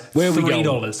Seriously, night. guys, Where are we going?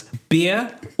 $3.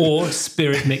 Beer or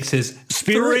spirit mixes.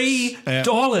 Spirits?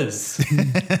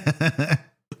 $3.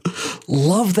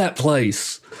 Love that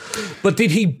place. But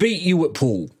did he beat you at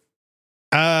pool?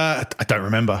 I don't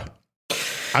remember.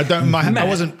 I don't.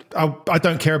 I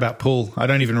don't care about pool. I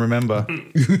don't even remember.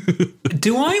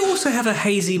 Do I also have a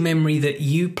hazy memory that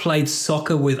you played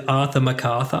soccer with Arthur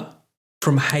MacArthur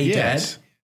from Hey Yes. Dad?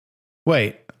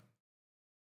 Wait.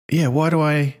 Yeah. Why do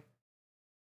I?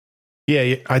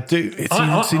 Yeah, I do. I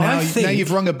now think-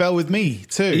 you've rung a bell with me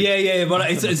too. Yeah, but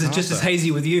it's just as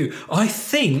hazy with you. I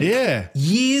think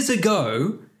years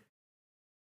ago,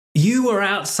 you were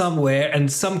out somewhere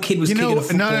and some kid was kicking a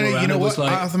football around. You know and what? was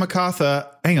like, Arthur MacArthur.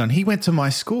 Hang on, he went to my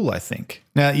school, I think.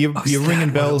 Now you're is that ringing what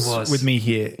it bells was? with me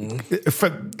here.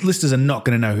 Listeners are not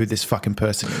going to know who this fucking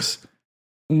person is.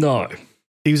 No.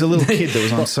 He was a little kid that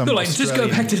was on some. Like, just go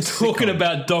back to talking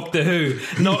about Doctor Who,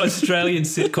 not Australian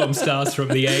sitcom stars from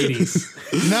the 80s.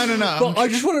 No. But I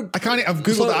just want to. I can't. I've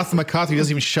googled Arthur McCarthy. He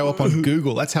doesn't even show up on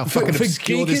Google. That's how fucking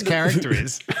obscure this character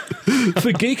is.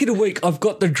 For Geek of the Week, I've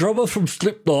got the drummer from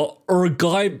Slipknot or a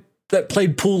guy that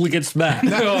played pool against Matt.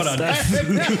 No, hold on.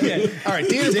 Yeah. All right,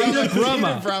 Dina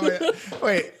Brummer.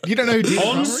 Wait, you don't know who Dina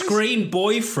Brummer is? On-screen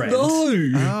boyfriend. No.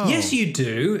 Oh. Yes, you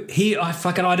do.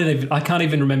 I can't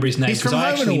even remember his name. He's from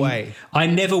Home and Away. I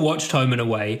never watched Home and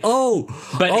Away. Oh,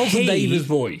 but the neighbour's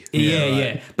boy.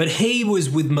 Yeah. But he was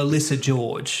with Melissa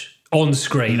George on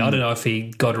screen. I don't know if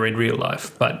he got her in real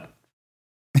life, but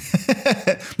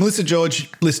Melissa George,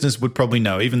 listeners would probably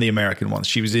know, even the American ones.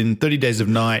 She was in 30 Days of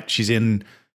Night. She's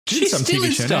some still TV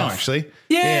in show stuff. now, actually.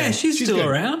 Yeah, she's still good.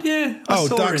 around. Yeah. I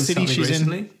saw Dark her in City. something She's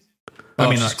recently.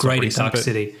 in. She's great in Dark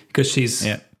City because she's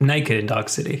naked in Dark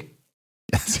City.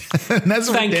 That's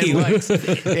what Thank Dan you. likes.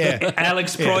 Yeah.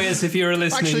 Alex Proyas, if you're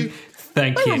listening. Actually,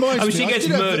 thank you. She gets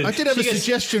murdered. I did have a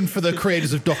suggestion for the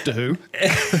creators of Doctor Who.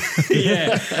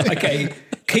 Yeah. Okay.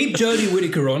 Keep Jodie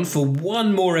Whittaker on for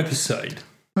one more episode.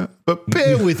 But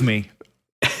bear with me.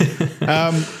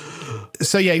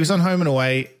 So he was on Home and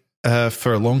Away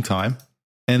for a long time,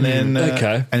 and then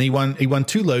and he won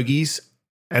 2 Logies,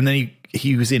 and then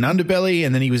he was in Underbelly,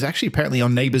 and then he was actually apparently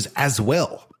on Neighbours as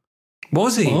well.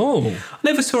 Was he? Oh, I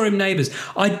never saw him Neighbours.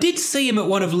 I did see him at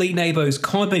one of Lee Nabo's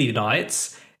comedy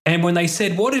nights, and when they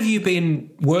said, "What have you been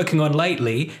working on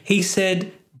lately?" he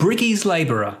said, "Bricky's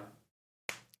Labourer."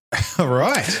 All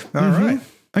right.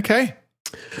 Okay.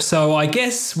 So I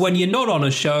guess when you're not on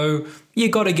a show, you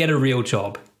got to get a real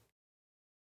job.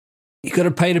 you got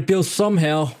to pay the bills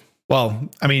somehow. Well,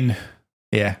 I mean,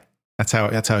 yeah, that's how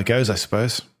it goes, I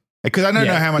suppose. Because I don't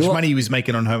know how much money he was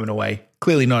making on Home and Away.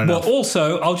 Clearly not enough. Well,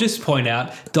 also, I'll just point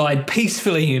out, died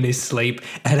peacefully in his sleep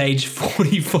at age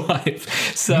 45.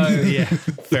 So, yeah,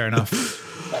 fair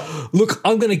enough. Look,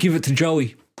 I'm going to give it to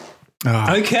Joey.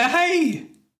 Oh. Okay.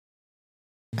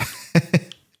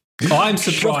 I'm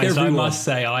surprised, I must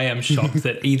say. I am shocked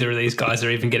that either of these guys are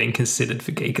even getting considered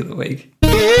for Geek of the Week.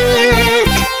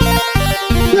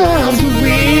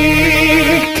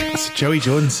 It's Joey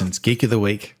Jordenson's Geek of the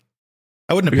Week.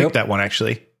 I wouldn't have picked that one,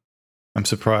 actually. I'm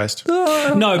surprised.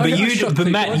 No, but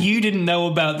Matt, you didn't know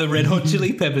about the Red Hot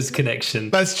Chili Peppers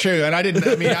connection. That's true, and I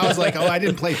was like, I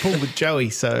didn't play pool with Joey,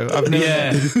 so I've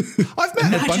never.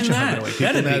 I've met a bunch of Home and Away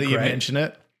people now that you mention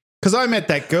it. Because I met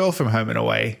that girl from Home and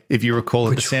Away, if you recall,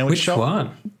 at the sandwich shop. Which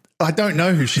one? I don't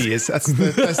know who she is. That's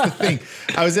the thing.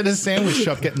 I was at a sandwich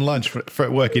shop getting lunch for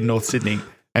work in North Sydney,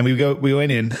 and we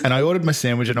went in, and I ordered my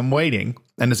sandwich, and I'm waiting,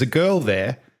 and there's a girl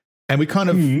there, and we kind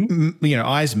of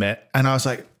eyes met, and I was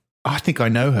like, I think I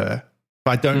know her,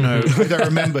 but I don't know. I don't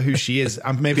remember who she is.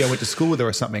 Maybe I went to school with her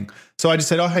or something. So I just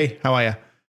said, "Oh, hey, how are you?"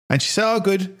 And she said, "Oh,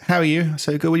 good. How are you?" I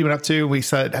said, "Good. What have you been up to?" We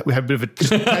had a bit of a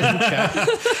casual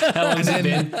chat. How long's it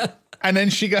been? And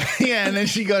then she got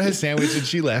her sandwich and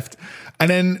she left. And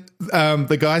then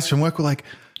the guys from work were like,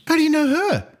 "How do you know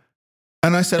her?"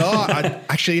 And I said,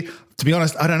 actually, to be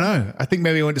honest, I don't know. I think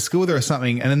maybe I went to school with her or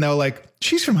something. And then they were like,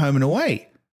 "She's from Home and Away."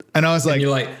 And I was like, and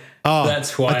you're like, "Oh,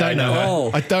 that's why I don't know her."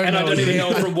 Oh, I don't know. And I don't even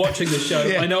know from watching the show.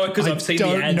 I know it because I've seen the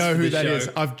ads. I don't know who that is.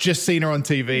 I've just seen her on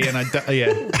TV, and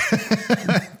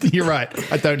you're right.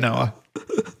 I don't know her.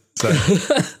 So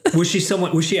was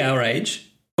she our age?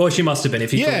 Oh, she must have been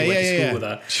if you thought you went to school with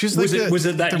her. She was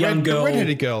it that young girl? The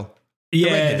redheaded girl.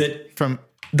 Yeah,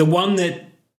 the one that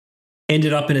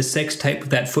ended up in a sex tape with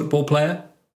that football player?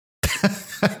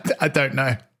 I don't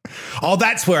know. Oh,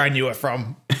 that's where I knew her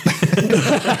from.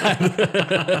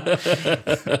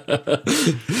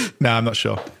 No, I'm not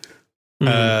sure.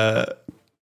 But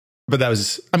that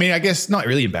was, I guess not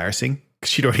really embarrassing because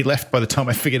she'd already left by the time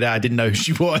I figured out I didn't know who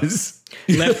she was.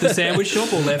 Left the sandwich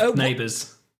shop or left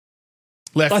Neighbours?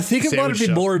 Left. I think it might have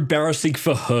been more embarrassing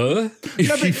for her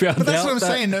if she found out. But that's what I'm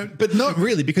saying. No, but not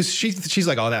really, because she's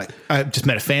like, I just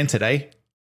met a fan today.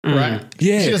 Right?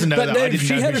 Yeah. She doesn't know that I didn't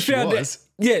know who she was.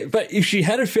 Yeah, but if she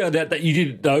hadn't found out that you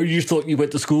didn't know, you thought you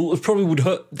went to school, it probably would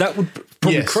hurt. That would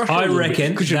probably crush her. I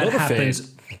reckon that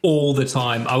happens all the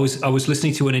time. I was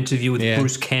listening to an interview with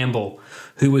Bruce Campbell,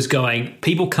 who was going,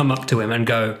 people come up to him and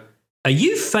go, "Are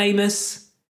you famous?"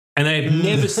 And they've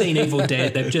never seen Evil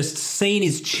Dead. They've just seen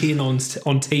his chin on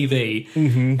TV,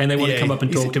 and they want to come up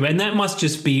and talk to him. And that must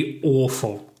just be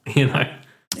awful, you know.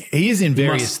 He is in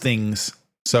various things.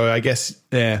 So I guess,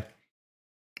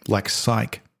 like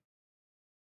Psych.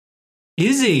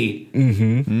 Is he?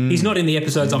 Mm-hmm. He's not in the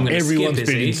episodes I'm going to skip, is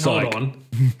he? Hold on.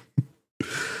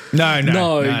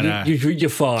 No. You're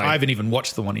fine. I haven't even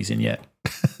watched the one he's in yet.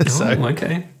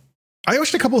 Okay. I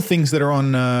watched a couple of things that are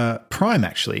on Prime,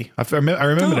 actually. I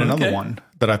remembered another one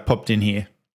that I popped in here.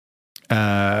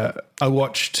 I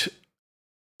watched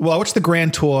the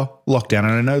Grand Tour Lockdown,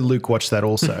 and I know Luke watched that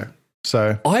also.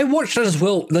 So I watched that as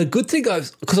well. The good thing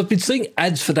because I've been seeing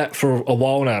ads for that for a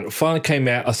while now. It finally came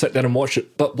out. I sat down and watched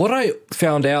it. But what I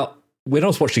found out when I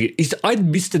was watching it is I'd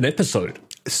missed an episode.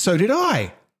 So did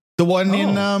I. The one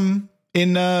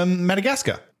in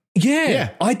Madagascar.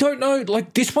 Yeah, I don't know.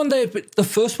 Like this one, the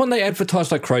first one they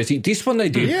advertised like crazy. This one they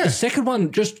did. Yeah. The second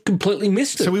one just completely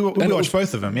missed it. So we watched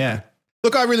both of them. Yeah.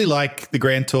 Look, I really like the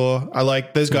Grand Tour. I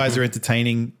like those guys are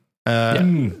entertaining.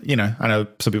 You know, I know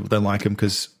some people don't like him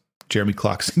because Jeremy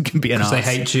Clarkson can be an ass. They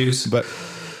hate Jews, but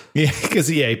because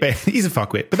he's a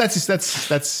fuckwit. But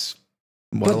that's.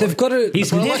 But they've got to.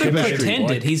 He's never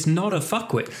pretended he's not a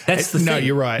fuckwit. That's the thing. No,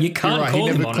 you're right. You can't call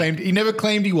him on it. He never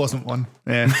claimed he wasn't one.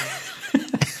 Yeah.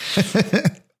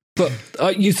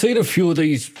 But you've seen a few of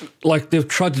these, like they've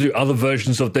tried to do other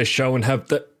versions of their show and have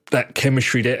that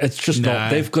chemistry there. It's just not.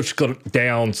 They've got it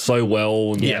down so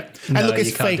well. And and look,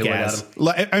 it's fake as.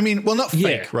 Like, I mean, well, not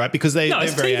fake, right? Because they're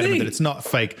very adamant that it's not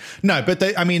fake. No, but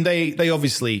they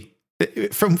obviously.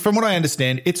 From what I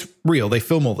understand, it's real. They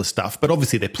film all the stuff, but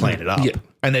obviously they're playing it up. Yeah.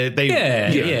 And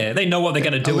they know what they're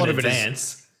going to do in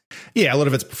advance. A lot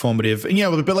of it's performative.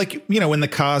 And but like, when the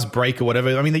cars break or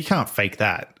whatever, I mean, you can't fake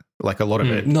that. Like a lot of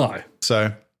it. No.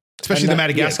 So, especially the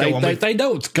Madagascar one. They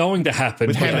know it's going to happen,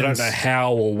 but they don't know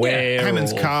how or where. Yeah.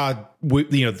 Hammond's car,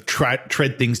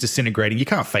 tread things disintegrating. You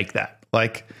can't fake that.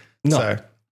 Like, no. So.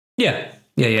 Yeah.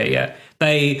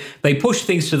 They push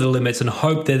things to the limits and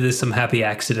hope that there's some happy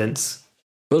accidents.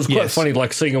 It was quite funny,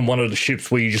 like seeing on one of the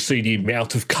ships where you just see the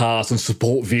amount of cars and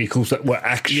support vehicles that were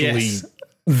actually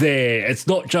there. It's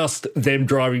not just them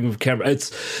driving with camera.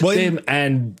 It's them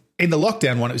and... In the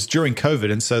lockdown one, it was during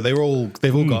COVID, and so they've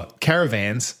all got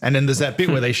caravans, and then there's that bit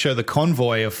where they show the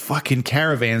convoy of fucking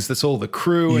caravans. That's all the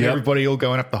crew and everybody all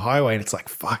going up the highway, and it's like,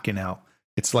 fucking hell.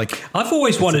 It's like I've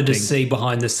always wanted to see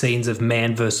behind the scenes of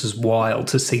Man vs. Wild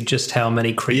to see just how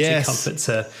many creature comforts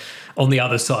are on the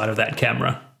other side of that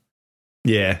camera.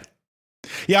 Yeah.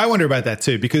 Yeah, I wonder about that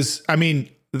too, because, I mean,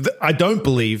 I don't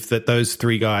believe that those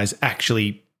three guys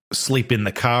actually sleep in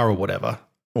the car or whatever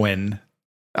when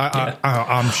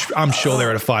I'm sure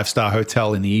they're at a 5-star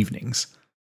hotel in the evenings.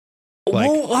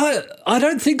 Well, I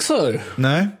don't think so.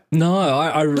 No?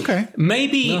 No, okay.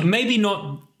 Maybe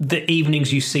not the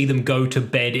evenings you see them go to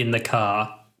bed in the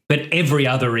car, but every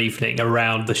other evening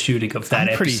around the shooting of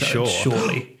that pretty episode,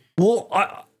 surely. Well,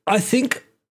 I think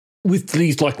with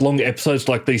these like longer episodes,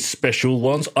 like these special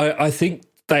ones, I think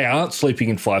they aren't sleeping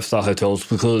in 5-star hotels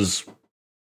because,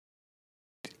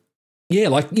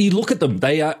 like you look at them,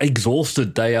 they are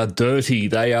exhausted, they are dirty,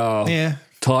 they are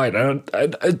tired.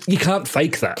 And you can't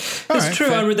fake that. It's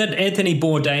true. I read that Anthony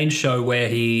Bourdain show where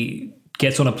he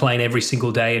gets on a plane every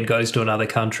single day and goes to another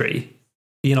country.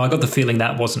 I got the feeling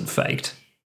that wasn't faked.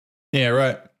 Yeah,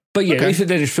 right. But if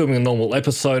they're just filming a normal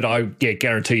episode, I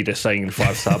guarantee they're staying in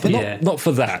 5-star, but not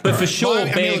for that. But for sure,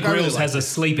 Bear Grylls has a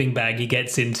sleeping bag he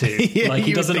gets into.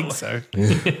 He doesn't think so.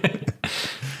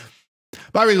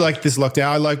 But I really like this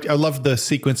lockdown. I love the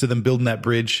sequence of them building that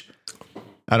bridge.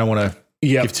 I don't want to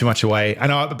give too much away.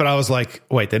 But I was like,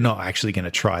 wait, they're not actually going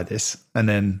to try this. And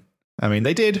then, I mean,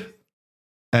 they did.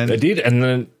 And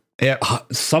then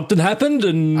something happened,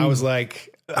 and I was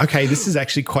like, okay, this is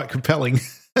actually quite compelling.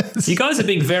 You guys are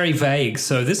being very vague,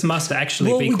 so this must actually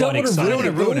be quite exciting. We don't want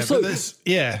to ruin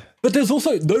it, but there's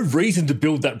also no reason to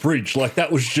build that bridge. Like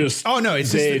that was just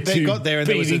it's just they got there and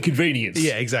there was an inconvenience.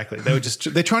 Yeah, exactly.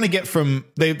 They're trying to get from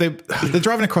they're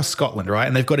driving across Scotland, right?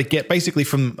 And they've got to get basically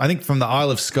from the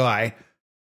Isle of Skye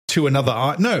to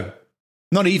another. No,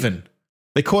 not even.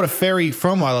 They caught a ferry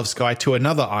from Isle of Skye to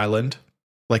another island,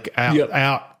 like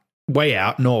way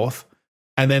out north,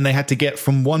 and then they had to get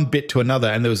from one bit to another,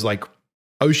 and there was like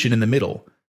ocean in the middle.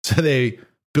 So they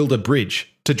build a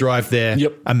bridge to drive their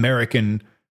American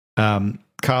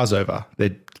cars over,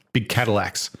 their big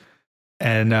Cadillacs.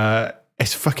 And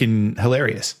it's fucking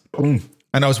hilarious. And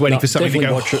I was waiting for something to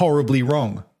go horribly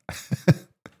wrong.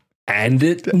 And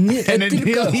it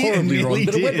didn't go horribly wrong,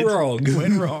 but it went wrong. It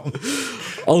went wrong.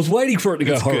 I was waiting for it to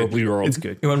go horribly wrong. It's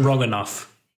good. It went wrong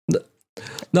enough.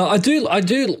 No, I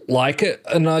do like it,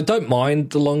 and I don't mind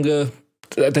the longer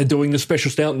they're doing the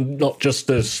specials now, not just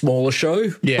the smaller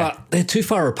show. Yeah, but they're too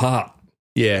far apart.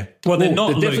 Yeah, well, they're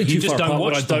not. They're definitely you too just far don't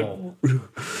apart, watch them all.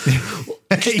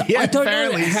 I don't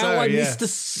know how I missed the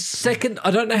second.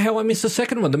 I don't know how I missed the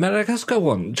second one. The Madagascar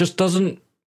one just doesn't.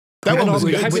 That one was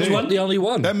good. Which one? The only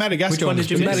one. That Madagascar. Which one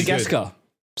did you miss? Madagascar.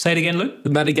 Say it again, Luke. The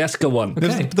Madagascar one.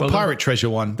 The pirate treasure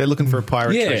one. They're looking for a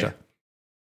pirate treasure.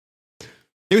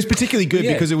 It was particularly good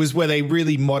because it was where they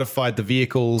really modified the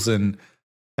vehicles and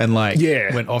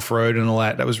went off road and all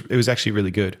that. It was actually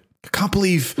really good. I can't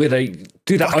believe where they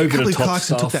do that over the top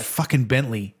Clarkson stuff. took that fucking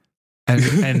Bentley,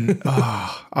 and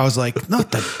I was like,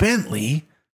 not the Bentley.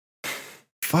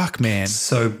 Fuck, man.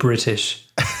 So British.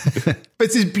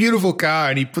 It's this beautiful car,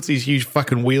 and he puts these huge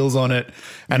fucking wheels on it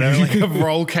and a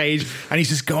roll cage, and he's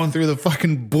just going through the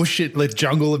fucking bullshit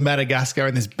jungle of Madagascar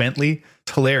in this Bentley.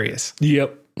 It's hilarious.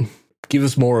 Yep. Give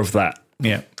us more of that.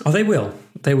 Yeah. Oh, they will.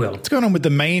 They will. What's going on with the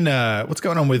main? What's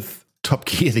going on with Top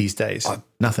Gear these days?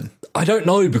 Nothing. I don't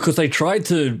know, because they tried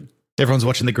to. Everyone's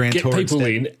watching the Grand Tour. Get people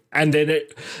in, and then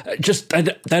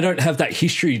they don't have that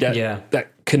history, that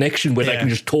connection where they can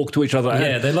just talk to each other.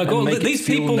 Yeah, they're like, oh, these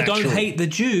people don't hate the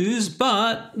Jews,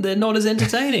 but they're not as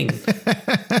entertaining.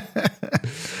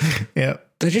 Yeah,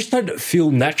 they just don't feel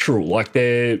natural. Like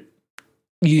they're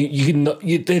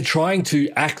trying to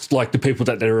act like the people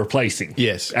that they're replacing.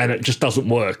 Yes, and it just doesn't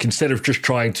work. Instead of just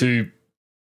trying to,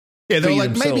 they're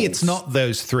like, themselves. Maybe it's not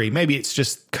those three. Maybe it's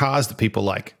just cars that people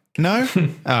like. No?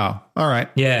 Oh, all right.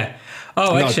 Yeah.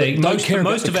 Oh, no, actually,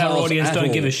 most of our audience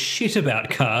don't give a all. shit about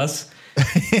cars.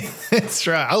 That's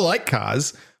right. I like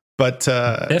cars, but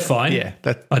they're fine. Yeah,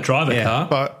 I drive a car,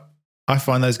 but I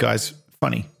find those guys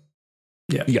funny.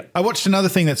 Yeah. I watched another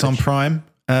thing that's on Prime.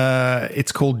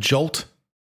 It's called Jolt,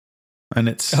 and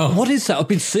it's what is that? I've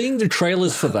been seeing the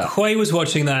trailers for that. Hui was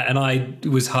watching that, and I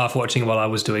was half watching while I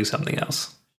was doing something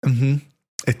else. Mm-hmm.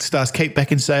 It stars Kate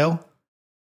Beckinsale.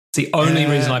 It's the only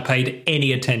reason I paid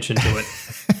any attention to it.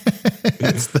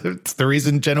 It's the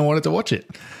reason Jenna wanted to watch it,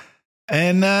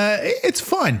 and it's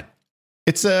fine.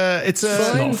 It's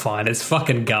not fine. It's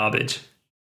fucking garbage.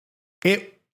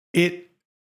 It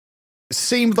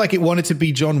seemed like it wanted to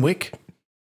be John Wick,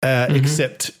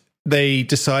 except they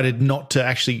decided not to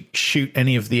actually shoot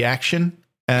any of the action,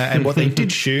 and what they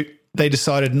did shoot, they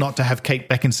decided not to have Kate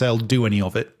Beckinsale do any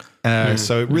of it.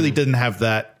 So it really didn't have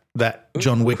that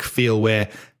John Wick feel where.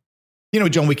 You know,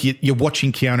 John Wick, you're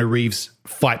watching Keanu Reeves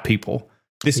fight people.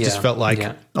 This just felt like,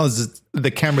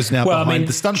 the camera's now behind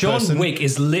the stunt John person. John Wick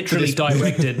is literally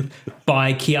directed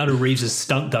by Keanu Reeves'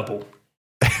 stunt double.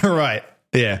 Right,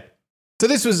 yeah. So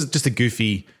this was just a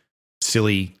goofy,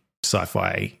 silly,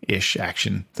 sci-fi-ish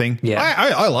action thing. Yeah.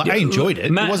 I enjoyed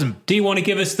it. Matt, it wasn't. Do you want to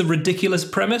give us the ridiculous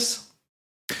premise?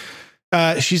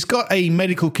 She's got a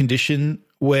medical condition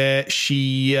where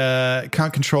she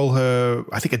can't control her,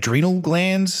 I think, adrenal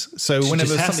glands. So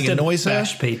whenever something annoys her,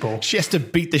 she has to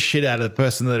beat the shit out of the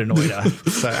person that annoyed her.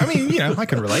 So, I mean, I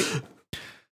can relate.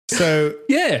 So,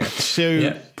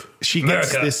 she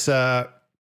gets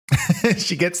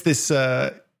this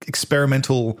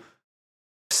experimental.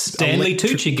 Stanley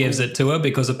Tucci gives it to her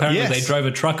because apparently they drove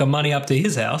a truck of money up to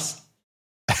his house.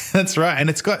 That's right. And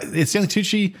it's Stanley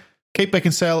Tucci, Kate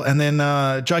Beckinsale, and then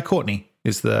Jai Courtney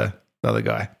is the other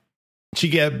guy. She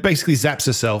basically zaps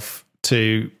herself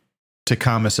to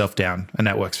calm herself down, and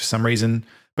that works for some reason.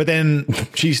 But then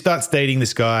she starts dating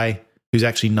this guy who's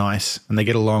actually nice, and they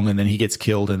get along, and then he gets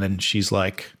killed, and then she's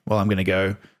like, well, I'm going to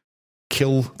go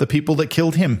kill the people that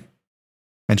killed him.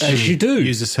 And she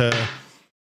uses her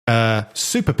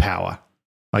superpower,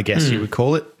 I guess you would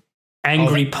call it.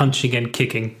 Angry punching and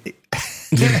kicking.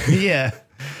 Yeah.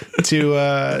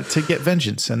 To get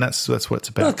vengeance, and that's what it's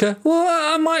about. Okay,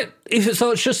 well, I might it's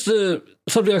just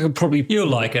something I could probably you'll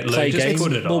like it. Play just games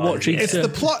put it on. Watching. It's the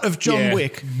plot of John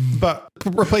Wick, but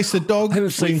replace the dog. I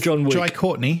haven't seen John Wick. Jai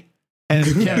Courtney and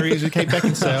Keanu Reeves with Kate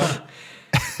Beckinsale,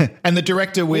 and the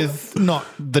director with not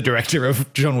the director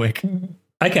of John Wick.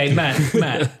 Okay,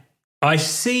 Matt, I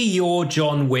see your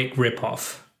John Wick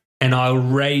ripoff, and I'll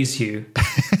raise you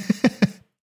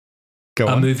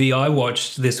a movie I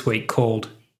watched this week called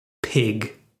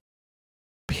Pig,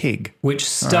 which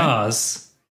stars,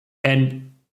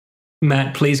 and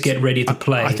Matt, please get ready to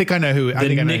play. I think I know who.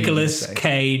 The Nicolas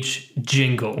Cage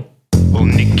jingle. Well,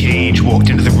 Nick Cage walked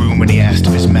into the room when he asked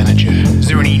of his manager, "Is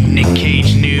there any Nick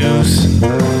Cage news?"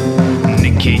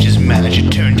 Nick Cage's manager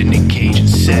turned to Nick Cage and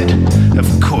said,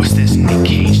 "Of course, there's Nick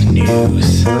Cage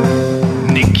news.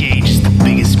 Nick Cage is the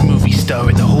biggest movie star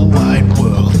in the whole wide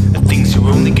world, and things are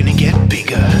only gonna get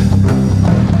bigger."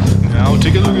 Now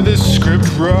take a look at this script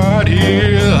right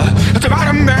here. It's about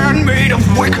a man made of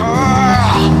wicker.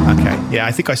 Okay, yeah,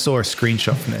 I think I saw a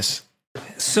screenshot from this.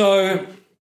 So,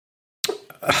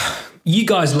 you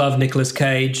guys love Nicolas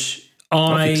Cage.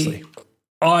 Obviously.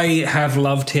 I have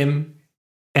loved him,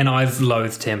 and I've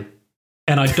loathed him,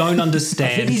 and I don't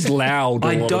understand. I think he's loud.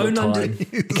 I don't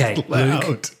understand. Okay,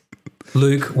 loud.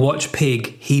 Luke, watch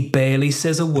Pig. He barely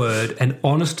says a word, and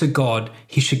honest to God,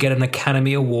 he should get an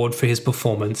Academy Award for his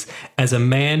performance as a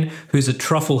man who's a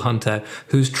truffle hunter,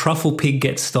 whose truffle pig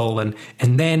gets stolen,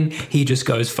 and then he just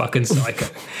goes fucking psycho.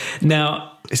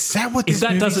 Now, is that what this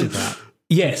movie's about?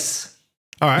 Yes.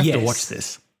 All right, I have to watch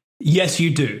this. Yes, you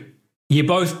do. You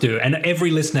both do, and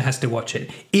every listener has to watch it.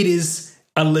 It is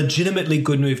a legitimately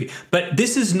good movie, but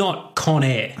this is not Con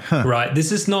Air, right?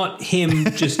 This is not him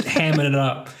just hamming it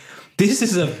up. This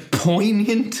is a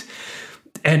poignant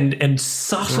and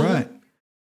subtle. Right.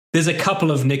 There's a couple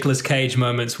of Nicolas Cage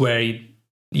moments where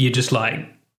you're just like,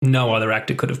 no other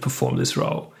actor could have performed this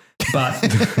role. But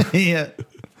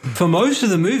for most of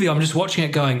the movie, I'm just watching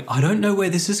it going, I don't know where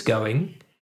this is going.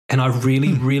 And I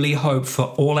really, really hope for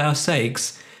all our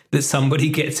sakes that somebody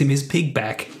gets him his pig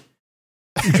back.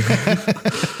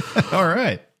 All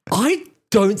right. I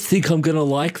don't think I'm going to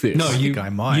like this. No, I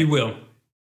might. You will.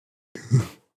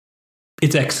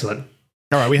 It's excellent.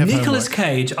 All right, we have Nicolas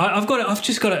Cage. I've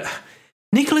just got to.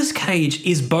 Nicolas Cage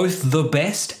is both the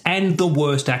best and the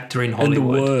worst actor in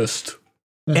Hollywood. And the worst.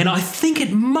 And I think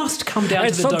it must come down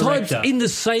to the sometimes director. in the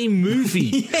same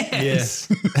movie.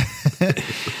 Yes.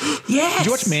 Yes. Did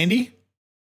you watch Mandy?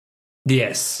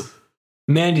 Yes.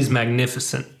 Mandy's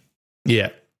magnificent. Yeah.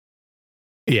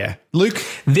 Yeah. Luke,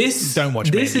 don't watch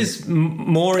Mandy. This is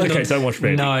more in don't watch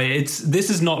Mandy. No,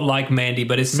 this is not like Mandy,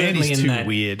 but it's certainly Mandy's in too that.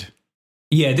 weird.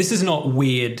 Yeah, this is not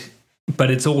weird,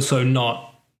 but it's also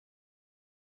not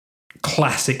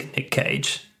classic Nick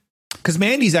Cage. Because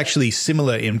Mandy's actually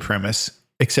similar in premise,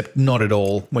 except not at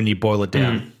all when you boil it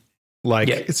down.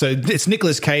 So it's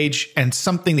Nicolas Cage, and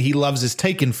something that he loves is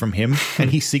taken from him,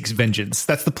 and he seeks vengeance.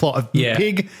 That's the plot of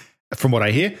Pig, from what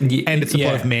I hear, and it's the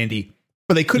plot of Mandy.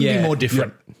 But they couldn't be more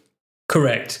different.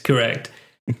 Correct.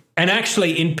 And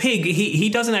actually, in Pig, he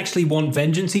doesn't actually want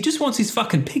vengeance. He just wants his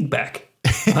fucking pig back.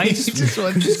 Right?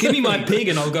 just give me my pig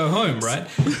and I'll go home, right?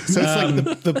 So it's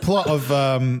like the plot of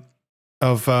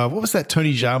what was that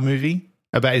Tony Jaa movie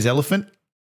about his elephant?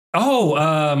 Oh,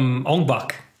 Ong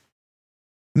Bak.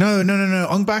 No.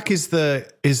 Ong Bak was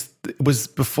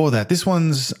before that. This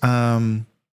one's No,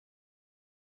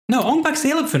 Ong Bak's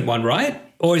the elephant one, right?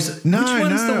 Or which one's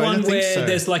the one where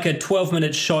there's like a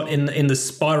 12-minute shot in the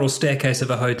spiral staircase of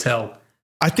a hotel?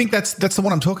 I think that's the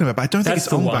one I'm talking about, but I don't think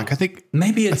it's Ong Bak. I think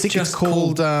maybe it's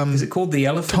called is it called The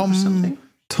Elephant or something?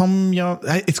 Tom Yum.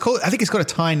 I think it's got a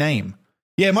Thai name.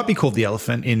 Yeah, it might be called The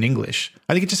Elephant in English.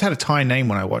 I think it just had a Thai name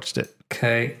when I watched it.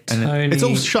 Okay, and it's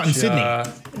all shot in Sydney.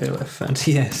 Elephant,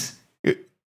 yes.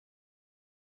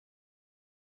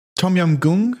 Tom Yum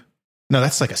Goong? No,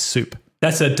 that's like a soup.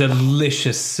 That's a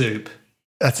delicious soup.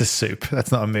 That's a soup.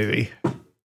 That's not a movie.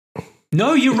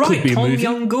 No, you're right. Tom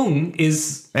Yum Goong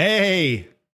is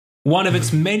one of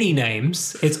its many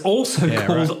names. It's also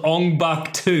called Ong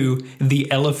Bak 2,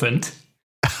 The Elephant.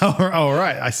 All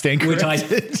right. I stand corrected.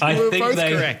 Which I think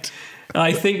correct.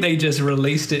 I think they just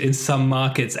released it in some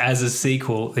markets as a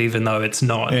sequel, even though it's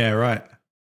not. Yeah, right.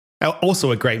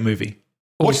 Also a great movie.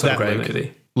 Watch that,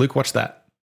 Luke. Luke, watch that.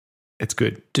 It's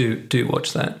good. Do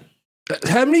watch that.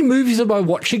 How many movies am I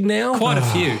watching now? Quite a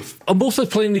few. I'm also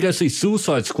planning to go see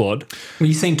Suicide Squad. Have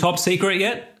you seen Top Secret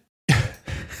yet?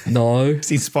 No.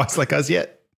 Seen Spice Like Us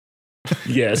yet?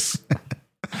 Yes.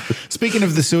 Speaking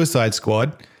of the Suicide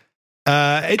Squad,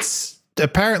 it's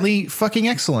apparently fucking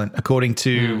excellent, according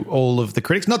to all of the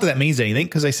critics. Not that means anything,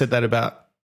 because they said that about,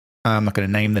 I'm not going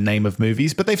to name the name of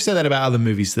movies, but they've said that about other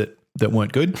movies that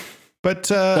weren't good.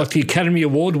 But like the Academy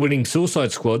Award winning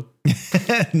Suicide Squad.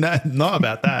 No, not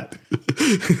about that.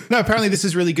 No, apparently this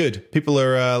is really good. People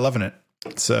are loving it.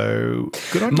 So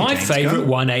good on you. My favorite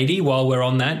 180 while we're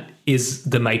on that is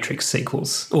the Matrix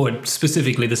sequels, or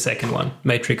specifically the second one,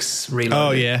 Matrix Reloaded.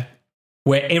 Oh, yeah.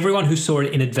 Where everyone who saw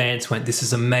it in advance went, this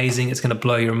is amazing, it's going to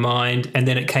blow your mind. And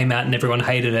then it came out and everyone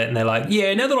hated it. And they're like,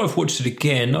 yeah, now that I've watched it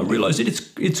again, I realise it's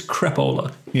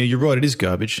crapola. Yeah, you're right. It is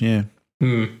garbage. Yeah.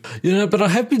 But I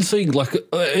have been seeing, like,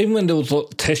 even when there was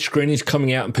test screenings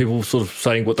coming out and people sort of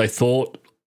saying what they thought,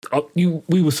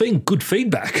 we were seeing good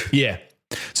feedback. Yeah.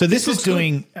 So this is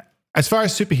doing, as far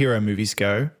as superhero movies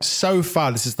go, so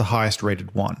far this is the highest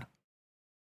rated one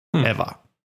ever.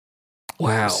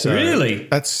 Wow. So really?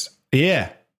 That's,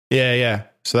 yeah.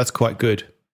 So that's quite good.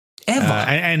 Ever?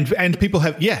 And people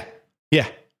have, Yep.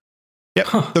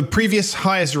 Huh. The previous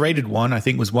highest rated one, I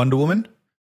think, was Wonder Woman.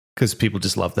 Because people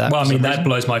just love that. Well, I mean, that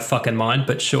blows my fucking mind,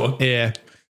 but sure. Yeah.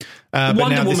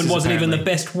 Wonder Woman wasn't even the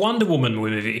best Wonder Woman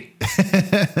movie.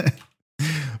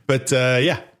 But,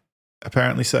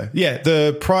 apparently so. Yeah,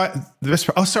 the best...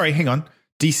 Oh, sorry, hang on.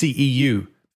 DCEU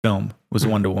film was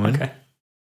Wonder Woman. Okay.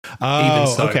 Oh, even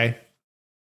so. Okay.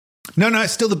 No,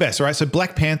 it's still the best, right? So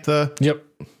Black Panther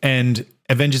and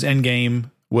Avengers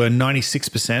Endgame were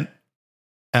 96%.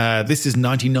 This is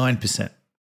 99%.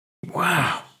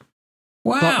 Wow.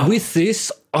 But with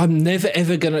this, I'm never,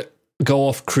 ever going to go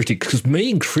off critics because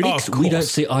me and critics, we don't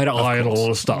see eye to eye on a lot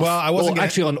of stuff. Well, I wasn't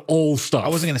actually on all stuff. I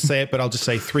wasn't going to say it, but I'll just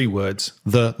say 3 words.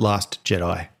 The Last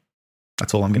Jedi.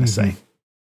 That's all I'm going to say.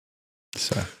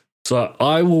 So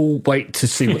I will wait to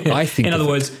see what I think. In other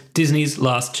words, Disney's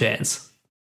last chance.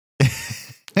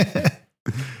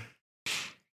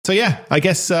 So yeah, I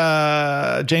guess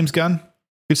James Gunn,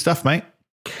 good stuff, mate.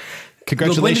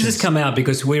 Congratulations. Look, when does this come out?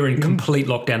 Because we're in complete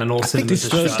lockdown and all cinemas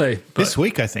this Thursday. This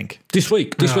week, I think. This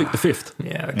week, the 5th.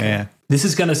 Yeah, okay. Yeah. This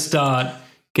is going to start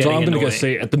getting So I'm going to go annoying.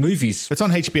 see it at the movies. It's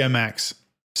on HBO Max.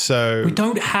 So We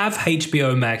don't have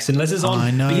HBO Max unless it's on.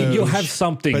 I know. You'll have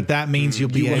something. But that means you'll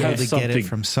be You will able have to get it something.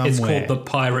 from somewhere. It's called the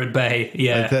Pirate Bay.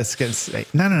 Yeah. That's gonna say,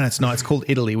 no, it's not. It's called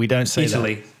Italy. We don't say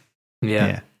Italy. that.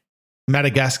 Yeah.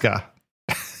 Madagascar.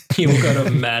 You'll go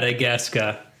to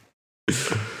Madagascar.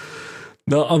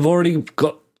 No, I've already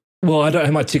got. Well, I don't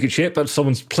have my tickets yet, but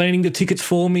someone's planning the tickets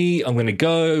for me. I'm going to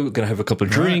go. Going to have a couple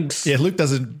of drinks. Yeah, Luke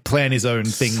doesn't plan his own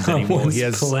things anymore. Someone's He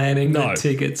has planning the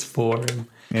tickets for him.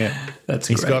 Yeah, That's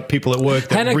he's great. got people at work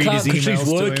that Hannah read can't his because emails she's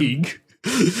to working.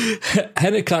 him.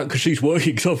 Hannah can't because she's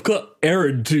working, so I've got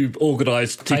Erin to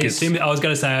organise tickets. I was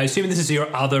going to say, I assume this is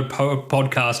your other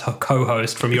podcast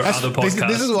co-host from your other podcast.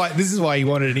 This is why he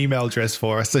wanted an email address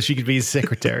for us, so she could be his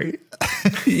secretary.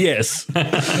 Yes.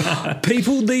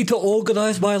 People need to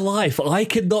organise my life. I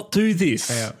cannot do this.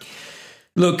 Yeah.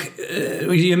 Look,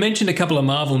 you mentioned a couple of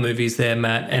Marvel movies there,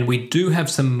 Matt, and we do have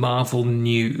some Marvel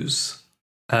news.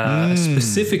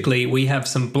 Specifically, we have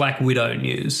some Black Widow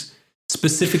news.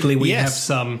 Specifically, we have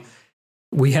some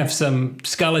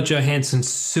Scarlett Johansson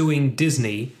suing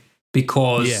Disney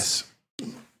because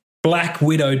Black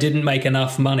Widow didn't make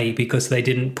enough money because they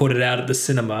didn't put it out at the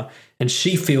cinema, and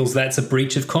she feels that's a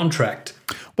breach of contract.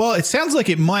 Well, it sounds like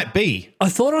it might be. I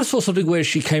thought I saw something where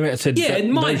she came out and said, Yeah, it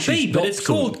might she's be, but not it's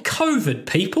suing. called COVID,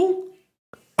 people.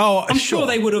 Oh, I'm sure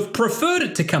they would have preferred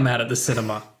it to come out at the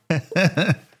cinema.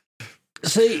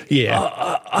 See,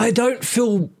 I don't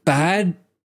feel bad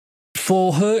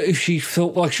for her if she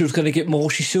felt like she was going to get more.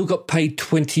 She still got paid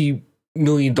 $20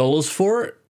 million for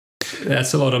it.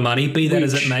 That's a lot of money, be that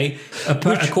as it may.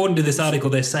 According to this article,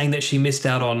 they're saying that she missed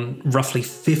out on roughly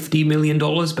 $50 million,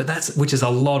 which is a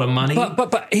lot of money.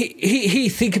 But he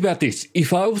think about this.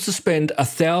 If I was to spend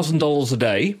 $1,000 a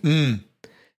day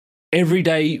every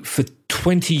day for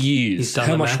 20 years,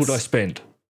 how much would I spend?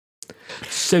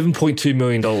 $7.2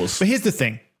 million. But here's the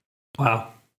thing. Wow.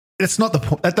 That's not the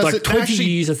point. That doesn't, Like 20 actually,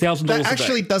 years, $1,000 a day. That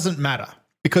actually doesn't matter.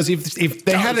 Because if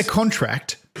they had a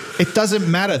contract, it doesn't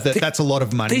matter that that's a lot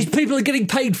of money. These people are getting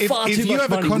paid far if too you much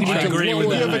have a money. contract, I agree with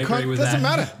that. doesn't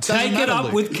matter. Take it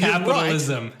up with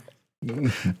capitalism.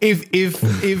 If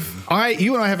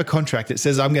you and I have a contract that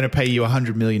says I'm going to pay you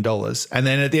 $100 million, and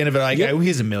then at the end of it I go, well,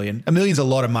 here's $1 million. $1 million's a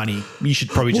lot of money. You should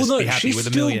probably just be happy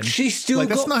with $1 million. She still like,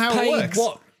 that's got not how paid it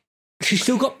works. She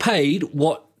still got paid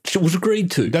what was agreed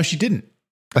to. No, she didn't.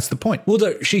 That's the point. Well,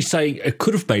 no, she's saying it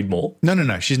could have made more.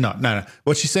 No, she's not. No.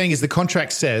 What she's saying is the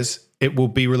contract says it will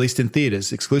be released in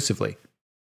theaters exclusively.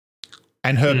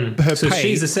 And her So pay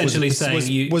she's essentially was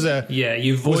saying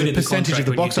you voided a percentage of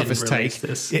the box office take.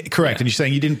 Yeah, correct. And you're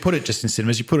saying you didn't put it just in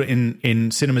cinemas. You put it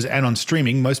in cinemas and on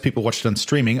streaming. Most people watched it on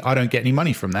streaming. I don't get any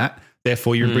money from that.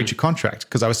 Therefore, you're in breach of contract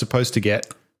because I was supposed to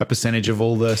get a percentage of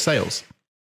all the sales.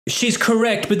 She's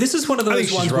correct, but this is one of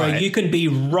those ones where you can be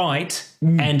right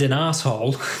and an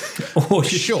asshole. Or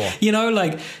Sure. You know,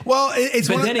 like... Well, it's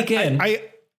But one then of, again...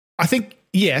 I think...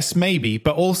 Yes, maybe,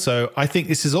 but also I think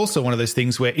this is also one of those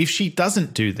things where if she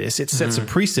doesn't do this, it sets a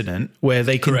precedent where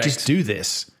they can just do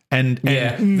this and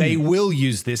they will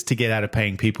use this to get out of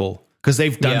paying people because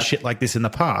they've done shit like this in the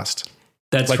past.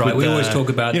 That's like right. We always talk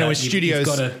about that. When studios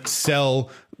sell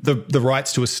the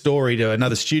rights to a story to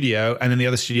another studio and then the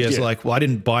other studio's like, well, I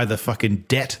didn't buy the fucking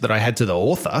debt that I had to the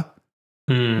author.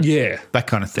 Yeah. That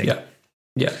kind of thing.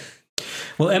 Yeah.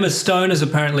 Well, Emma Stone is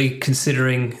apparently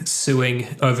considering suing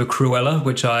over Cruella,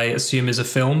 which I assume is a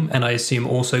film, and I assume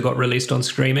also got released on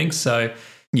streaming. So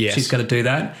she's going to do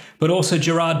that. But also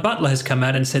Gerard Butler has come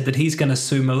out and said that he's going to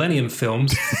sue Millennium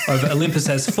Films over Olympus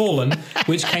Has Fallen,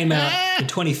 which came out in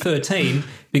 2013,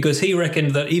 because he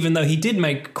reckoned that even though he did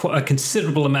make a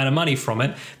considerable amount of money from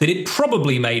it, that it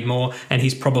probably made more and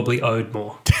he's probably owed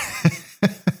more.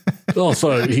 Oh,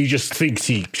 so he just thinks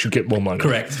he should get more money.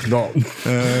 Correct. Not.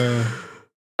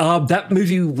 That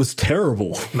movie was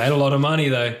terrible. Made a lot of money,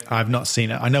 though. I've not seen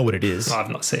it. I know what it is. I've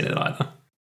not seen it either.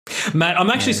 Matt, I'm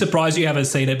actually surprised you haven't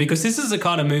seen it, because this is the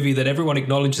kind of movie that everyone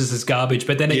acknowledges as garbage,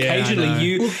 but then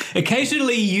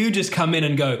occasionally you just come in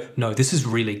and go, no, this is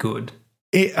really good.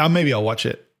 Maybe I'll watch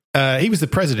it. He was the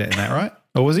president in that, right?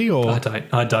 Or was he? Or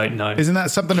I don't know. Isn't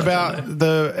that something about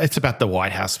it's about the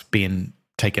White House being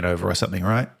taken over or something,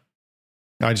 right?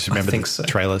 I just remember the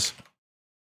trailers.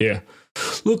 Yeah.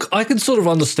 Look, I can sort of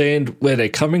understand where they're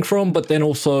coming from, but then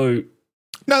also...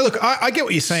 No, look, I get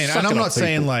what you're saying. And I'm not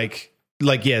saying like,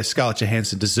 yeah, Scarlett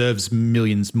Johansson deserves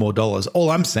millions more dollars. All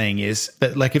I'm saying is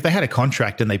that, like, if they had a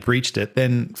contract and they breached it,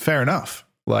 then fair enough.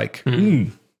 Like...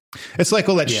 It's like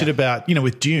all that shit about,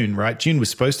 with Dune, right? Dune was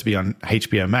supposed to be on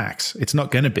HBO Max. It's not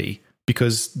going to be,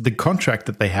 because the contract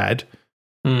that they had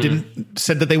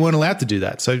said that they weren't allowed to do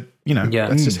that. So,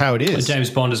 that's just how it is. And James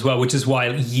Bond as well, which is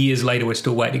why years later we're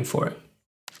still waiting for it.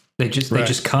 They just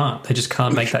can't. They just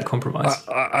can't make that compromise.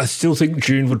 I still think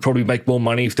Dune would probably make more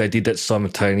money if they did that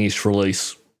simultaneous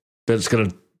release. But it's going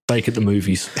to make it the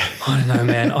movies. I don't know,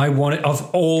 man.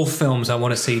 Of all films, I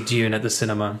want to see Dune at the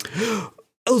cinema.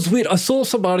 It was weird. I saw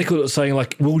some article that was saying,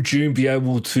 like, will Dune be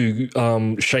able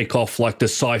to shake off, like, the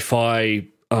sci-fi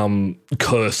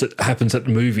curse that happens at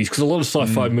the movies? Because a lot of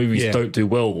sci-fi movies don't do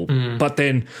well. But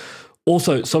then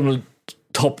also some of the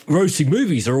top grossing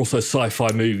movies are also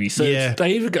sci-fi movies. So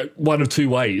they either go one of two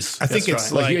ways. I think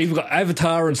it's like you either got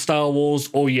Avatar and Star Wars,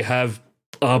 or you have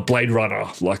Blade Runner.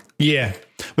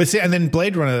 But see, and then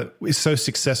Blade Runner is so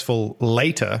successful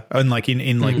later, and like in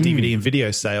DVD and video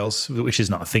sales, which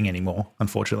is not a thing anymore,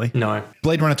 unfortunately. No.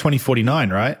 Blade Runner 2049,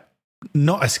 right?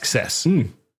 Not a success.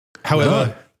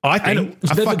 However, I think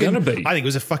it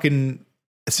was a fucking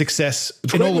success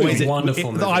in all the ways.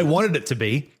 Wonderful movie. I wanted it to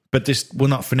be, but just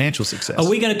not financial success. Are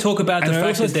we going to talk about the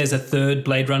fact that there's a third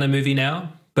Blade Runner movie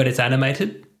now, but it's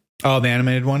animated? Oh, the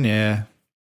animated one, yeah.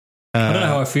 I don't know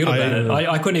how I feel about it.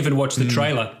 I couldn't even watch the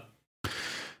trailer.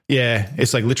 Yeah,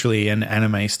 it's like literally an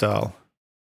anime style.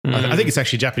 I think it's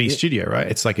actually a Japanese studio, right?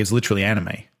 It's literally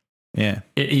anime. Yeah.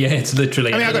 It's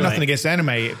literally anime. I got nothing against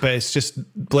anime, but it's just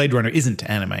Blade Runner isn't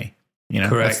anime.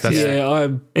 Correct.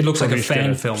 It looks like a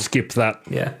fan film. Skip that.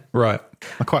 Yeah. Right.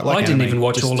 I quite like I didn't even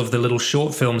watch all of the little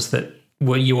short films that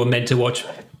you were meant to watch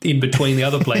in between the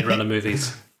other Blade Runner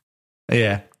movies.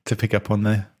 Yeah, to pick up on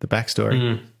the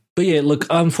backstory. But yeah, look,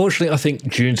 unfortunately, I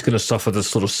think Dune's going to suffer the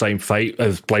sort of same fate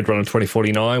as Blade Runner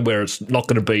 2049, where it's not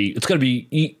going to be,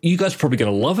 you guys are probably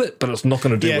going to love it, but it's not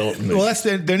going to do well at the movie. Well, that's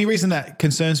the only reason that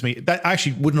concerns me. That I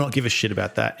actually would not give a shit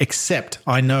about that, except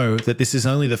I know that this is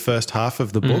only the first half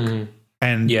of the book,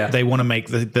 and they want to make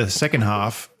the second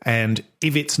half, and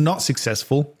if it's not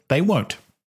successful, they won't.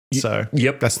 So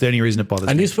that's the only reason it bothers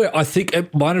me. And this is where I think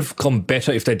it might have gone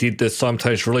better if they did the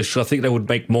simultaneous release, because I think they would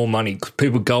make more money, because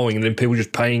people going and then people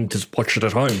just paying to watch it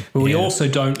at home. But we also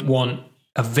don't want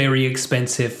a very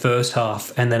expensive first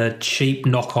half and then a cheap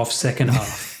knockoff second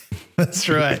half. That's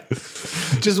right.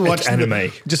 Just watch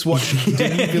anime. Just watch. We're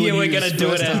going to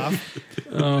do it. And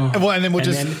then we'll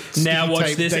now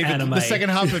watch this anime. The second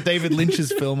half of David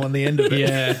Lynch's film on the end of it.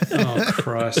 Yeah. Oh,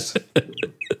 Christ. The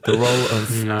role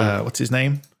of what's his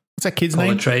name? What's that kid's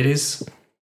name? Atreides.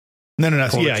 No.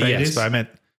 Yes, but I meant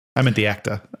the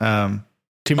actor.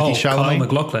 Timothy Chalamet. Kyle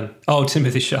MacLachlan. Oh,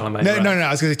 Timothy Chalamet. No. I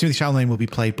was going to say Timothy Chalamet will be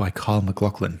played by Kyle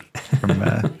MacLachlan from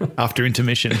after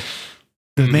intermission.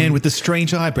 The man with the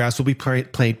strange eyebrows will be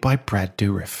played by Brad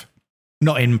Dourif.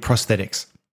 Not in prosthetics.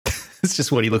 It's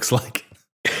just what he looks like.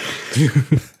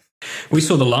 We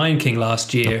saw The Lion King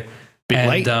last year.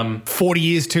 Late. 40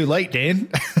 years too late, Dan.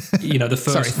 The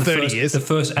first 30 years. The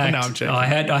first act. No, I'm joking.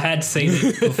 I had seen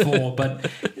it before,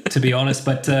 but to be honest,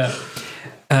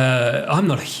 I'm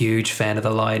not a huge fan of The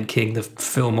Lion King, the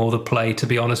film or the play, to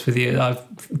be honest with you.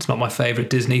 It's not my favorite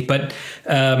Disney, but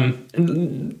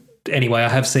anyway, I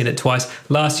have seen it twice.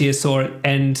 Last year saw it,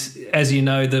 and as you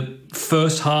know, the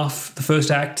first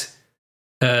act,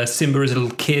 Simba is a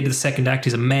little kid. The second act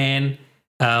is a man,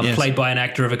 played by an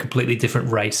actor of a completely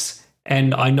different race.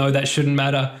 And I know that shouldn't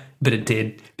matter, but it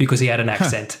did, because he had an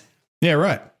accent. Yeah,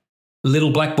 right. Little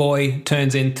black boy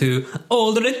turns into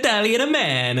older Italian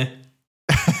man.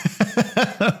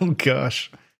 Oh, gosh.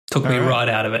 Took me right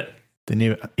out of it.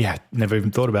 Never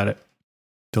even thought about it.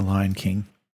 The Lion King.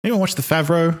 Anyone watch the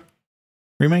Favreau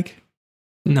remake?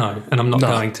 No, and I'm not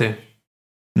going to.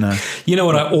 No. You know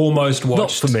what I almost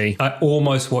watched? Not for me. I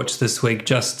almost watched this week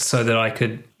just so that I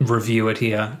could review it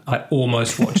here. I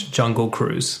almost watched Jungle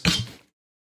Cruise.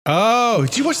 Oh,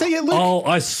 did you watch that yet, Luke? Oh,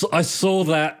 I saw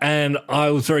that, and I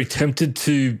was very tempted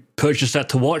to purchase that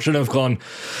to watch, and I've gone,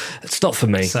 it's not for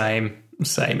me. Same.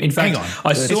 In fact, hang on.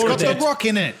 I saw it's got The Rock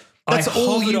in it. That's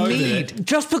all you need.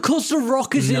 Just because The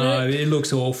Rock is in it. No, it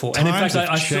looks awful. Times and in fact,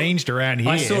 I changed around here.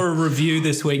 I saw a review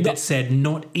this week that said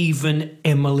not even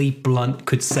Emily Blunt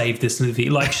could save this movie.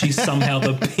 Like she's somehow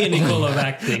the pinnacle of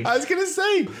acting. I was going to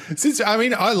say,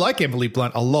 I like Emily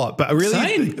Blunt a lot, but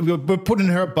really, we're putting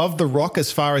her above The Rock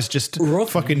as far as just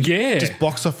just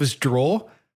box office draw.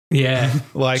 Yeah,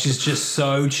 like she's just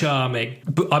so charming.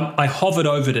 But I hovered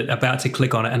over it, about to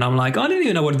click on it, and I'm like, I don't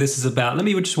even know what this is about. Let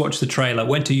me just watch the trailer.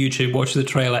 Went to YouTube, watched the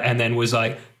trailer, and then was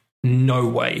like, no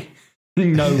way.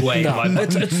 No way.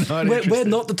 We're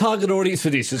not the target audience for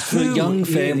this. It's for young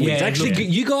families. Actually,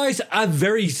 you guys are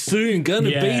very soon going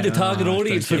to be the target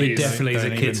audience for this. It definitely is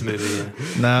a kids'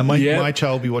 movie. Nah, my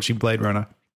child will be watching Blade Runner.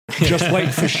 Just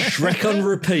wait for Shrek on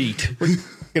repeat.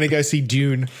 Gonna go see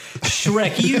Dune.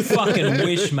 Shrek, you fucking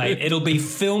wish, mate. It'll be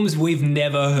films we've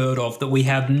never heard of that we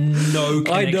have no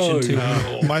connection to at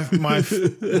all.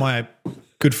 My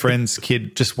good friend's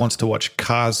kid just wants to watch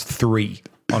Cars 3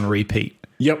 on repeat.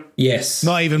 Yep. Yes.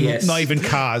 Not even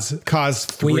Cars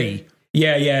 3.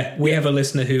 We have a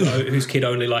listener whose kid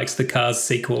only likes the Cars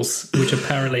sequels, which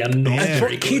apparently are not That's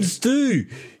very what kids do.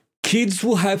 Kids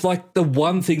will have like the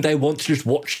one thing they want to just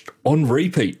watch on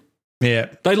repeat. Yeah.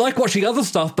 They like watching other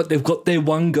stuff, but they've got their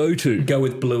one go-to. Go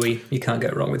with Bluey. You can't go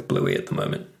wrong with Bluey at the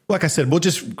moment. Like I said, we'll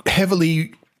just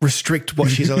heavily restrict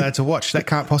what she's allowed to watch. That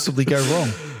can't possibly go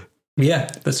wrong. Yeah,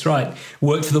 that's right.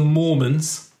 Work for the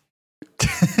Mormons.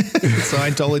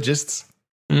 Scientologists.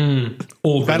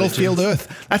 All Battlefield religions.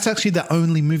 Earth. That's actually the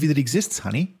only movie that exists,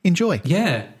 honey. Enjoy.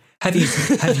 Yeah. Have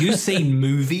you seen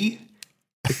Movie?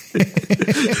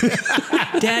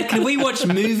 Dad, can we watch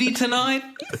Movie tonight?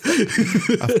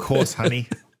 Of course, honey.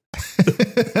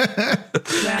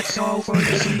 That's all for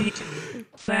this week.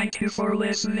 Thank you for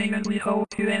listening, and we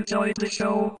hope you enjoyed the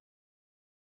show.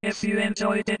 If you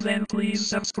enjoyed it, then please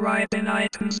subscribe in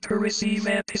iTunes to receive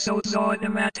episodes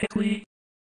automatically.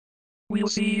 We'll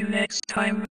see you next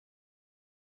time.